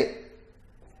 okay?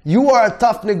 You are a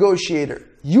tough negotiator.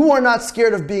 You are not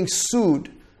scared of being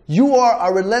sued. You are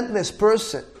a relentless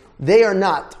person. They are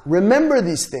not. Remember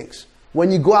these things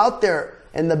when you go out there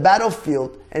in the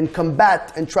battlefield and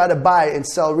combat and try to buy and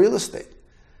sell real estate.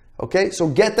 Okay? So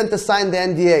get them to sign the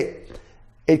NDA.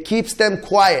 It keeps them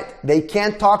quiet. They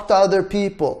can't talk to other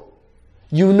people.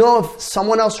 You know if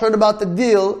someone else heard about the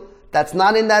deal that's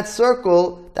not in that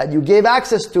circle that you gave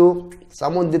access to,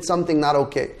 someone did something not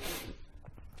okay.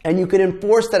 And you can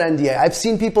enforce that NDA. I've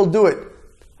seen people do it.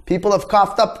 People have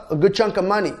coughed up a good chunk of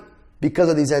money because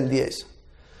of these NDAs.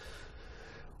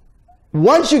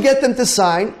 Once you get them to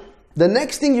sign, the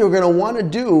next thing you're going to want to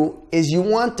do is you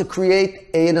want to create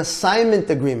an assignment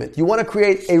agreement. You want to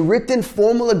create a written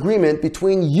formal agreement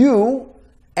between you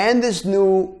and this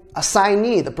new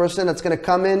assignee, the person that's going to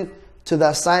come in to the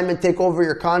assignment, take over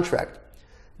your contract.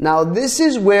 Now, this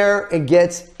is where it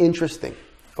gets interesting,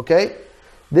 okay?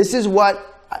 This is why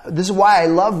I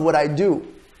love what I do.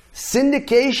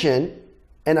 Syndication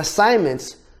and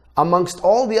assignments, amongst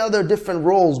all the other different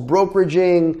roles,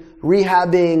 brokeraging,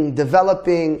 rehabbing,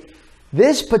 developing,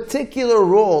 this particular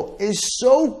role is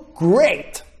so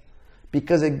great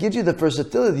because it gives you the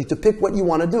versatility to pick what you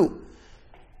want to do.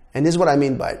 And this is what I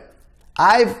mean by it.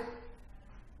 I've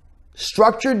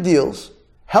structured deals,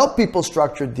 helped people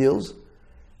structure deals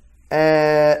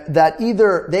that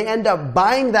either they end up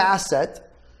buying the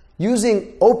asset,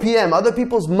 using OPM, other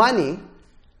people's money,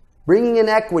 bringing in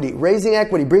equity, raising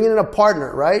equity, bringing in a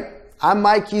partner, right? I'm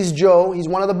Mike, he's Joe, he's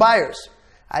one of the buyers.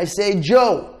 I say,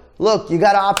 Joe, look, you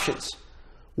got options.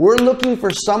 We're looking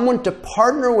for someone to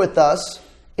partner with us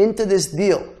into this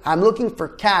deal. I'm looking for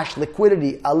cash,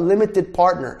 liquidity, a limited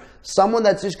partner, someone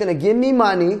that's just going to give me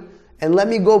money and let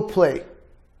me go play.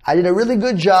 I did a really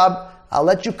good job. I'll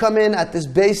let you come in at this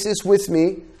basis with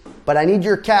me, but I need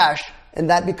your cash, and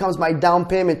that becomes my down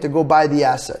payment to go buy the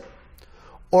asset.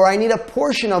 Or I need a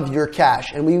portion of your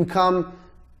cash, and we become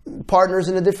partners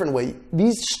in a different way.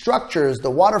 These structures,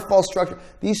 the waterfall structure,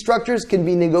 these structures can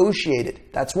be negotiated.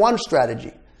 That's one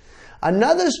strategy.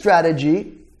 Another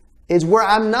strategy is where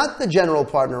I'm not the general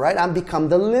partner, right? I'm become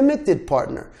the limited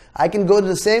partner. I can go to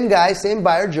the same guy, same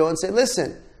buyer, Joe, and say,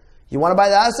 listen, you want to buy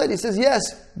the asset? He says, yes,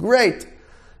 great.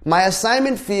 My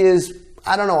assignment fee is,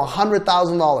 I don't know,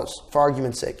 $100,000 for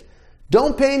argument's sake.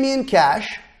 Don't pay me in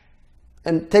cash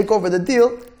and take over the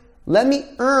deal. Let me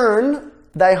earn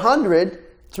the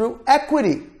 100 through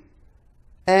equity.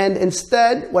 And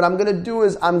instead, what I'm going to do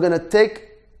is I'm going to take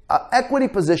an equity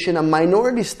position, a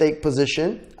minority stake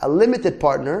position, a limited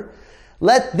partner,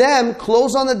 let them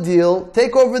close on the deal,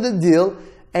 take over the deal,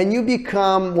 and you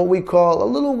become what we call a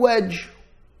little wedge,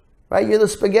 right? You're the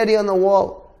spaghetti on the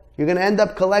wall. You're going to end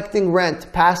up collecting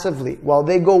rent passively while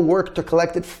they go work to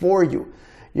collect it for you.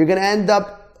 You're going to end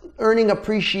up earning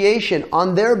appreciation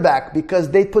on their back because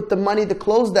they put the money to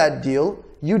close that deal.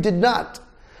 You did not.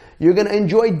 You're going to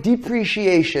enjoy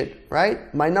depreciation,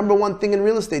 right? My number one thing in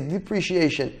real estate,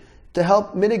 depreciation, to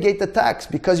help mitigate the tax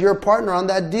because you're a partner on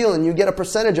that deal and you get a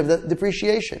percentage of the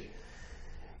depreciation.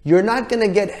 You're not going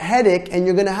to get headache and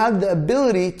you're going to have the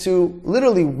ability to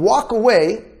literally walk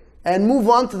away and move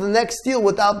on to the next deal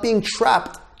without being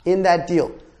trapped in that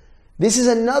deal. This is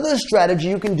another strategy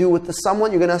you can do with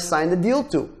someone you're going to assign the deal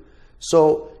to.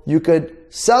 So you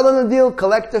could sell on the deal,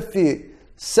 collect a fee.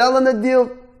 Sell on the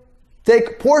deal, take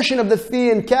a portion of the fee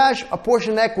in cash, a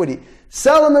portion in equity.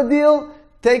 Sell on the deal,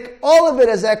 take all of it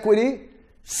as equity.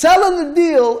 Sell on the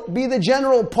deal, be the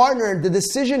general partner, the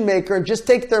decision maker, and just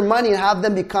take their money and have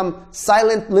them become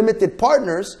silent, limited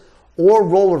partners, or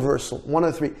role reversal, one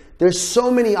of the three. There's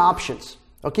so many options,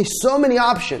 okay? So many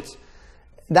options.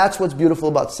 That's what's beautiful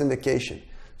about syndication.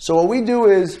 So what we do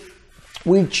is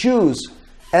we choose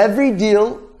every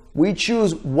deal, we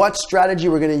choose what strategy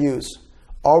we're going to use.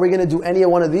 Are we going to do any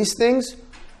one of these things?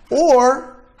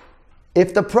 Or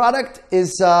if the product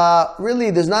is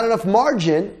really, there's not enough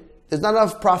margin, there's not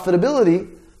enough profitability,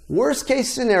 worst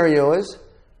case scenario is,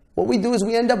 what we do is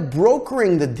we end up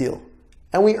brokering the deal.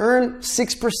 And we earn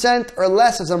 6% or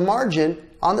less as a margin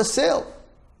on the sale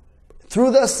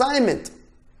through the assignment,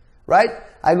 right?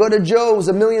 I go to Joe, it was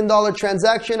 $1 million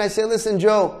transaction. I say, listen,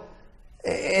 Joe,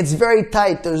 it's very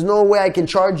tight. There's no way I can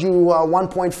charge you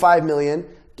 1.5 million.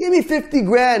 Give me 50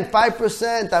 grand,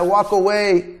 5%. I walk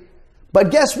away.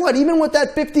 But guess what? Even with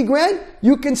that 50 grand,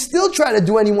 you can still try to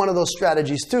do any one of those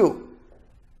strategies too.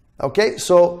 Okay,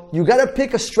 so you got to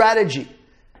pick a strategy.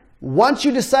 Once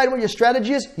you decide what your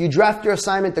strategy is, you draft your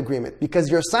assignment agreement, because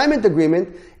your assignment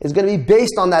agreement is going to be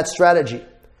based on that strategy,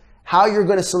 how you're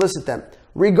going to solicit them.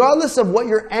 Regardless of what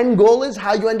your end goal is,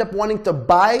 how you end up wanting to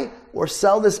buy or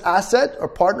sell this asset or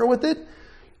partner with it,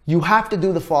 you have to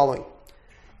do the following.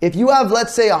 If you have,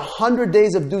 let's say, 100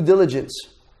 days of due diligence,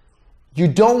 you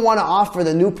don't want to offer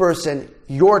the new person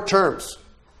your terms.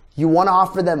 You want to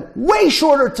offer them way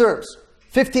shorter terms,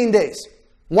 15 days,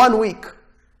 1 week.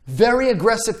 Very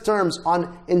aggressive terms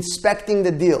on inspecting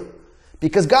the deal.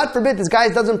 Because God forbid this guy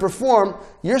doesn't perform,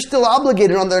 you're still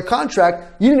obligated on their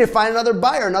contract. You need to find another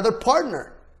buyer, another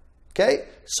partner. Okay?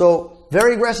 So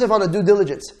very aggressive on the due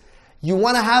diligence. You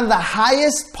want to have the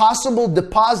highest possible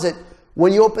deposit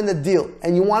when you open the deal.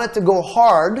 And you want it to go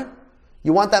hard.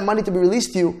 You want that money to be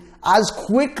released to you as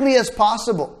quickly as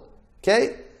possible.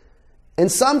 Okay? In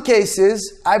some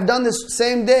cases, I've done this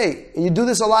same day. And you do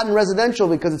this a lot in residential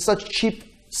because it's such cheap,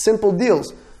 simple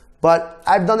deals. But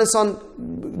I've done this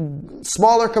on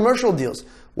smaller commercial deals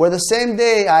where the same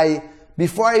day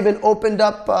before I even opened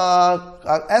up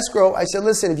escrow, I said,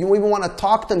 listen, if you even want to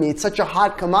talk to me, it's such a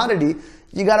hot commodity,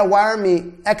 you got to wire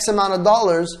me X amount of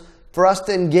dollars for us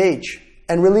to engage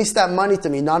and release that money to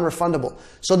me, non-refundable.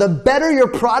 So the better your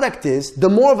product is, the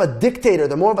more of a dictator,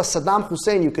 the more of a Saddam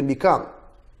Hussein you can become.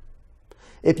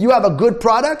 If you have a good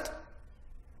product,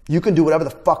 you can do whatever the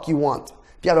fuck you want.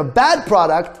 If you have a bad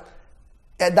product,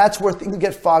 that's where things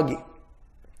get foggy.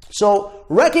 So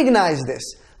recognize this.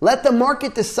 Let the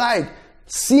market decide.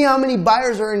 See how many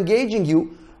buyers are engaging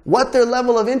you, what their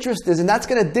level of interest is, and that's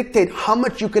going to dictate how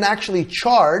much you can actually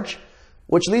charge,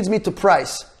 which leads me to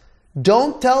price.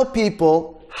 Don't tell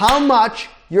people how much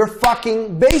your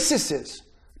fucking basis is.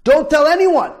 Don't tell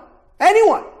anyone.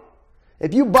 Anyone.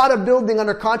 If you bought a building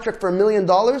under contract for $1 million,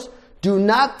 do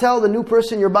not tell the new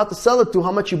person you're about to sell it to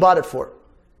how much you bought it for.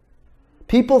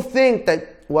 People think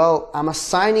that, well, I'm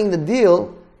assigning the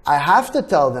deal, I have to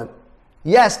tell them.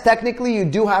 Yes, technically you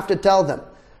do have to tell them.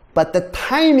 But the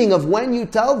timing of when you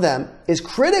tell them is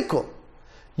critical.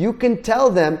 You can tell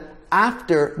them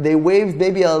after they waived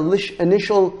maybe an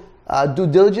initial due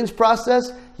diligence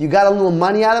process, you got a little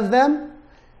money out of them.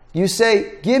 You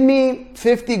say, give me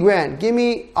 50 grand, give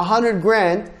me 100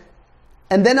 grand,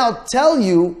 and then I'll tell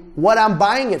you what I'm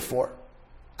buying it for.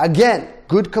 Again,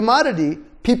 good commodity,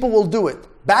 people will do it.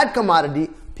 Bad commodity,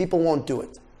 people won't do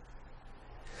it.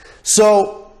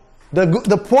 So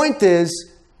the point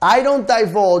is, I don't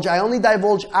divulge, I only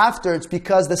divulge after. It's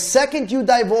because the second you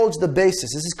divulge the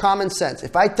basis, this is common sense.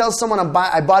 If I tell someone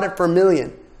I bought it for $1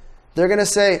 million, they're going to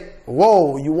say,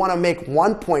 whoa, you want to make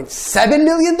 $1.7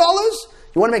 million?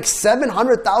 You want to make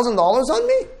 $700,000 on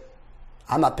me?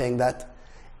 I'm not paying that.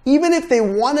 Even if they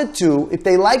wanted to, if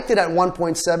they liked it at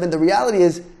 1.7, the reality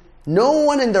is no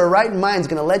one in their right mind is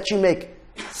going to let you make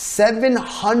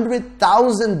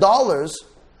 $700,000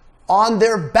 on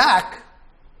their back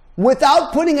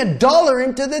without putting $1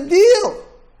 into the deal.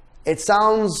 It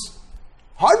sounds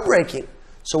heartbreaking.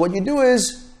 So what you do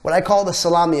is what I call the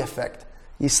salami effect.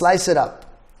 You slice it up.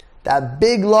 That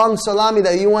big long salami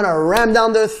that you want to ram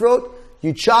down their throat,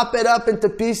 you chop it up into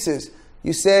pieces.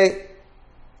 You say,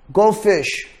 go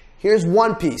fish. Here's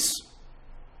one piece.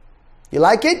 You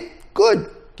like it? Good.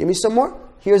 Give me some more.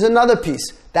 Here's another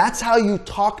piece. That's how you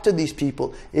talk to these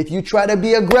people. If you try to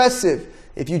be aggressive,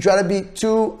 if you try to be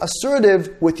too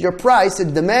assertive with your price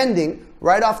and demanding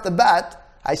right off the bat,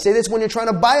 I say this when you're trying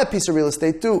to buy a piece of real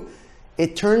estate too,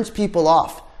 it turns people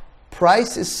off.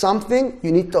 Price is something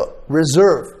you need to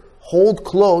reserve, hold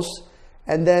close,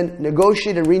 and then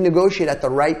negotiate and renegotiate at the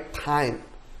right time.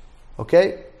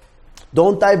 Okay?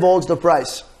 Don't divulge the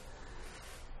price.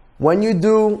 When you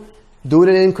do it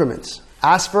in increments.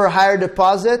 Ask for a higher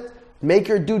deposit. Make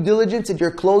your due diligence at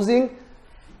your closing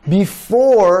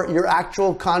before your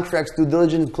actual contract's due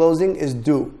diligence closing is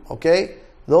due. Okay?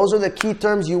 Those are the key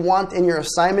terms you want in your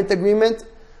assignment agreement.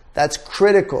 That's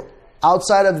critical.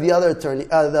 Outside of the other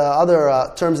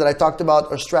terms that I talked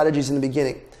about or strategies in the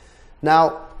beginning.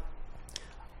 Now,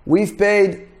 we've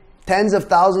paid tens of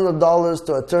thousands of dollars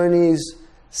to attorneys,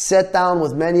 sat down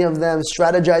with many of them,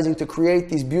 strategizing to create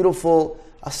these beautiful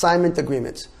assignment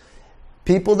agreements.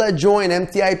 People that join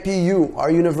MTIPU,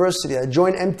 our university, that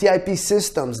join MTIP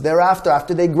systems thereafter,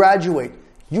 after they graduate,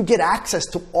 you get access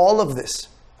to all of this.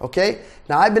 Okay?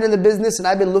 Now, I've been in the business and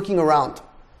I've been looking around.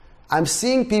 I'm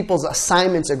seeing people's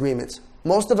assignments agreements.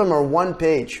 Most of them are 1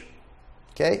 page.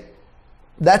 Okay?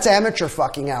 That's amateur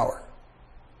fucking hour.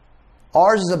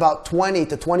 Ours is about 20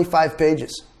 to 25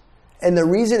 pages. And the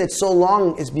reason it's so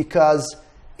long is because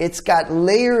it's got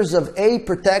layers of A,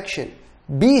 protection,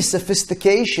 B,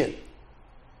 sophistication.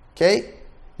 Okay?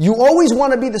 You always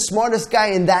want to be the smartest guy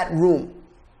in that room,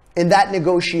 in that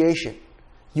negotiation.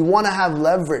 You want to have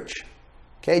leverage.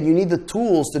 Okay? You need the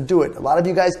tools to do it. A lot of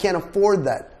you guys can't afford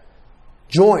that.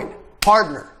 Join,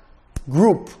 partner,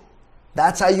 group.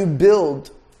 That's how you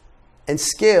build and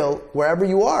scale wherever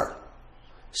you are.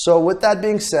 So with that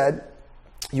being said,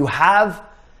 you have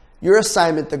your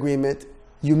assignment agreement.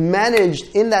 You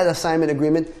managed in that assignment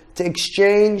agreement to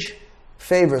exchange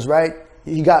favors, right?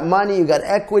 You got money, you got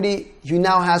equity. You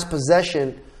now has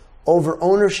possession over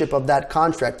ownership of that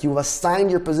contract. You've assigned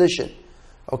your position,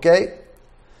 okay?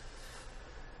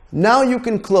 Now you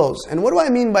can close. And what do I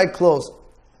mean by close?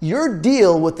 Your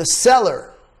deal with the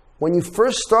seller, when you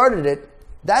first started it,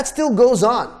 that still goes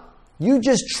on. You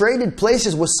just traded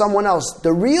places with someone else.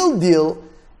 The real deal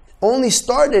only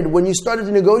started when you started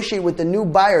to negotiate with the new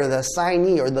buyer, the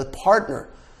assignee, or the partner.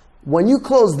 When you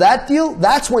close that deal,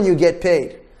 that's when you get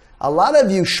paid. A lot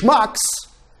of you schmucks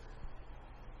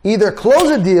either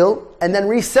close a deal and then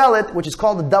resell it, which is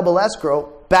called a double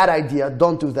escrow. Bad idea,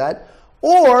 don't do that.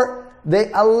 Or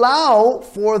they allow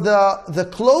for the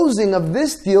closing of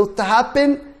this deal to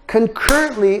happen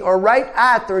concurrently or right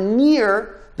at or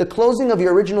near the closing of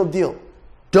your original deal.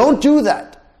 Don't do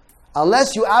that.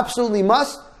 Unless you absolutely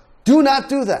must, do not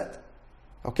do that.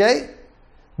 Okay?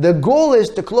 The goal is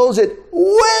to close it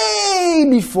way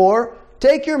before.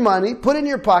 Take your money, put it in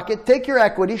your pocket, take your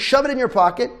equity, shove it in your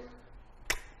pocket,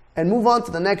 and move on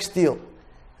to the next deal.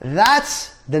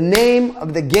 That's the name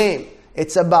of the game.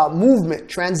 It's about movement,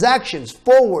 transactions,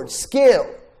 forward, scale.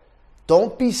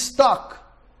 Don't be stuck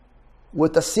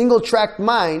with a single-track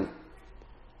mind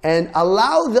and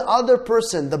allow the other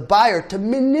person, the buyer, to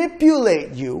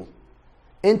manipulate you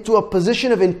into a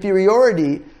position of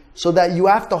inferiority so that you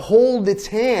have to hold its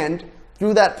hand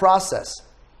through that process.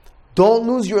 Don't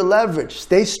lose your leverage.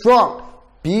 Stay strong.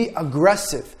 Be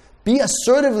aggressive. Be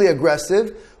assertively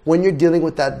aggressive when you're dealing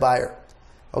with that buyer.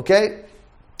 Okay?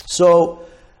 So,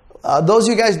 those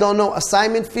of you guys don't know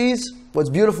assignment fees, what's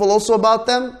beautiful also about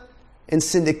them, in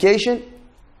syndication,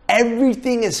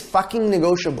 everything is fucking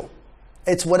negotiable.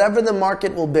 It's whatever the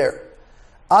market will bear.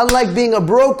 Unlike being a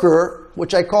broker,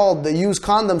 which I call the used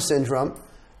condom syndrome,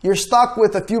 you're stuck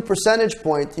with a few percentage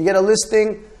points. You get a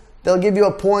listing, they'll give you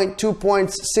a point, 2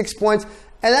 points, 6 points,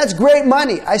 and that's great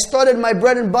money. I started my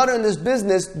bread and butter in this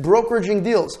business, brokeraging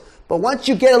deals. But once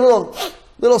you get a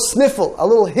little sniffle, a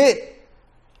little hit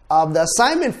of the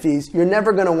assignment fees, you're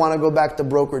never going to want to go back to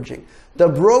brokeraging. The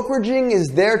brokeraging is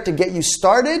there to get you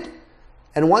started,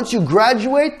 and once you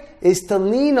graduate, is to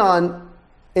lean on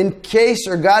in case,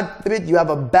 or God forbid, you have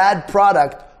a bad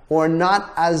product or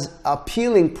not as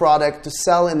appealing product to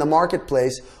sell in the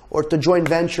marketplace or to joint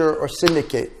venture or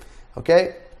syndicate.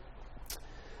 Okay?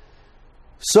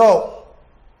 So,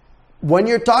 when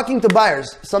you're talking to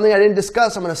buyers, something I didn't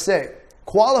discuss, I'm going to say,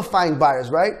 qualifying buyers,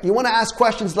 right? You want to ask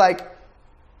questions like,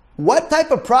 what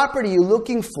type of property are you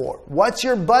looking for? What's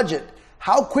your budget?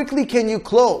 How quickly can you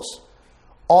close?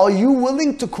 Are you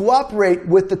willing to cooperate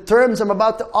with the terms I'm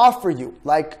about to offer you?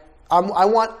 Like, I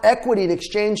want equity in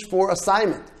exchange for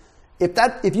assignment.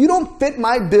 If you don't fit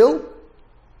my bill,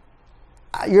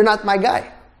 you're not my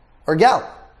guy or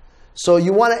gal. So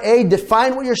you want to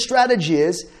define what your strategy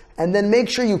is, and then make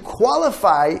sure you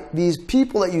qualify these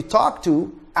people that you talk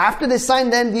to after they sign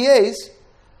the NDAs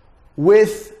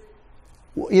with,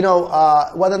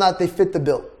 whether or not they fit the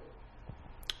bill.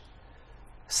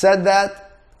 Said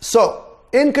that. So,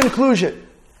 in conclusion,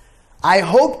 I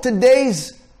hope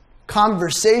today's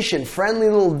conversation, friendly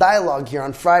little dialogue here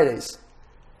on Fridays,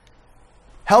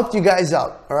 helped you guys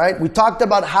out, all right? We talked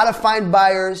about how to find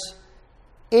buyers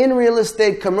in real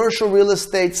estate, commercial real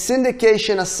estate,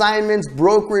 syndication, assignments,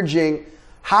 brokeraging,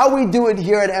 how we do it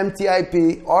here at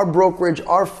MTIP, our brokerage,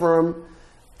 our firm,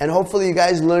 and hopefully you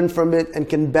guys learn from it and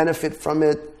can benefit from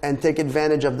it and take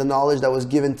advantage of the knowledge that was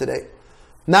given today.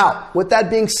 Now, with that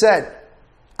being said,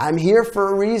 I'm here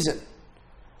for a reason.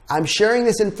 I'm sharing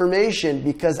this information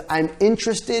because I'm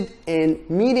interested in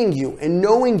meeting you and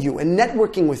knowing you and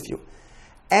networking with you.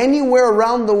 Anywhere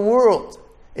around the world,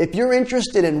 if you're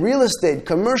interested in real estate,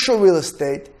 commercial real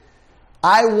estate,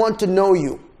 I want to know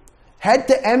you. Head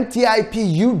to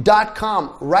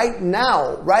mtipu.com right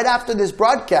now, right after this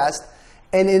broadcast,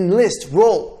 and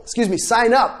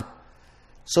sign up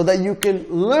so that you can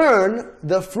learn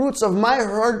the fruits of my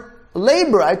hard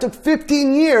labor. I took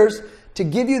 15 years to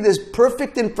give you this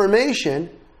perfect information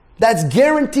That's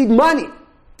guaranteed money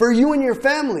for you and your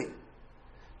family.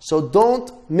 So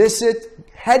don't miss it.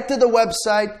 Head to the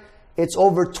website. It's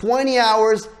over 20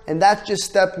 hours, and that's just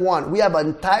step one. We have an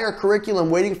entire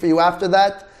curriculum waiting for you after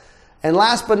that. And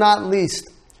last but not least,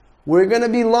 we're going to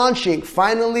be launching,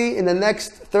 finally, in the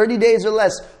next 30 days or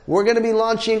less, we're going to be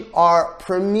launching our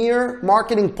premier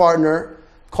marketing partner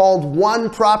called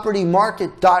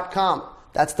OnePropertyMarket.com.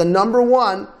 That's the number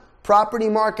one,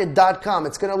 PropertyMarket.com.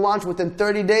 It's going to launch within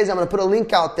 30 days. I'm going to put a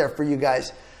link out there for you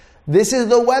guys. This is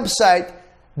the website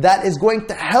that is going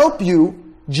to help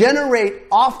you generate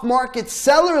off-market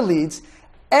seller leads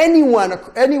anywhere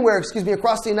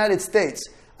across the United States.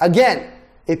 Again,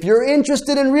 if you're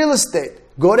interested in real estate,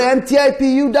 go to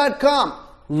mtipu.com.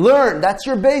 Learn. That's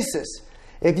your basis.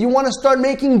 If you want to start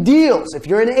making deals, if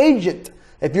you're an agent,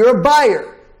 if you're a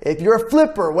buyer, if you're a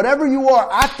flipper, whatever you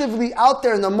are actively out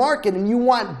there in the market and you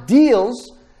want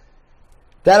deals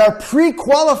that are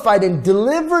pre-qualified and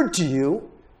delivered to you,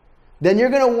 then you're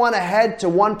going to want to head to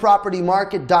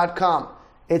onepropertymarket.com.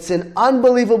 It's an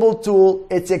unbelievable tool.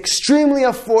 It's extremely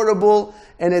affordable,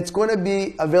 and it's going to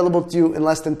be available to you in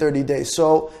less than 30 days.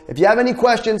 So if you have any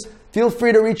questions, feel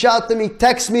free to reach out to me.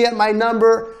 Text me at my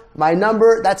number. My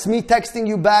number, that's me texting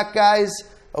you back, guys.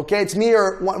 Okay, it's me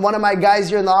or one of my guys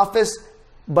here in the office.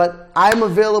 But I'm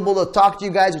available to talk to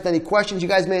you guys with any questions you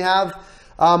guys may have.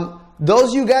 Those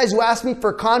of you guys who asked me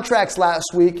for contracts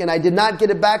last week and I did not get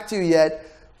it back to you yet,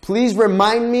 please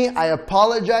remind me. I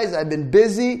apologize. I've been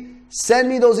busy. Send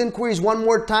me those inquiries one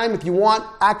more time if you want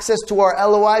access to our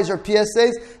LOIs or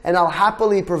PSAs, and I'll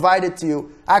happily provide it to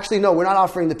you. Actually, no, we're not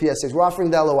offering the PSAs. We're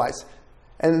offering the LOIs.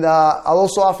 And I'll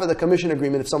also offer the commission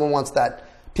agreement if someone wants that.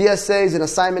 PSAs and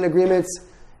assignment agreements,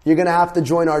 you're going to have to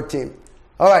join our team.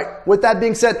 All right, with that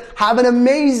being said, have an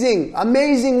amazing,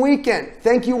 amazing weekend.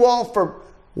 Thank you all for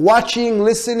watching,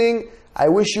 listening. I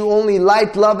wish you only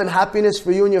light, love, and happiness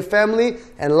for you and your family,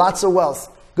 and lots of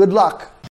wealth. Good luck.